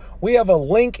show, we have a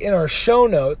link in our show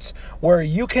notes where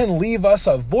you can leave us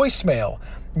a voicemail.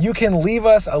 You can leave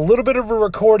us a little bit of a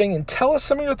recording and tell us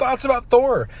some of your thoughts about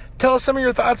Thor. Tell us some of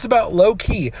your thoughts about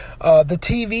Loki, the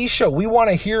TV show. We want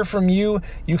to hear from you.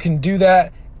 You can do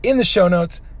that in the show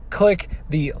notes. Click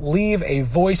the leave a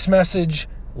voice message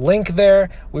link there.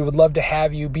 We would love to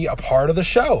have you be a part of the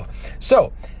show.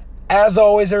 So, as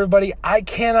always, everybody, I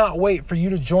cannot wait for you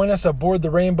to join us aboard the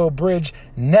Rainbow Bridge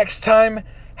next time.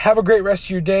 Have a great rest of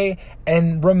your day.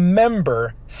 And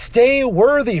remember, stay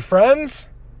worthy, friends.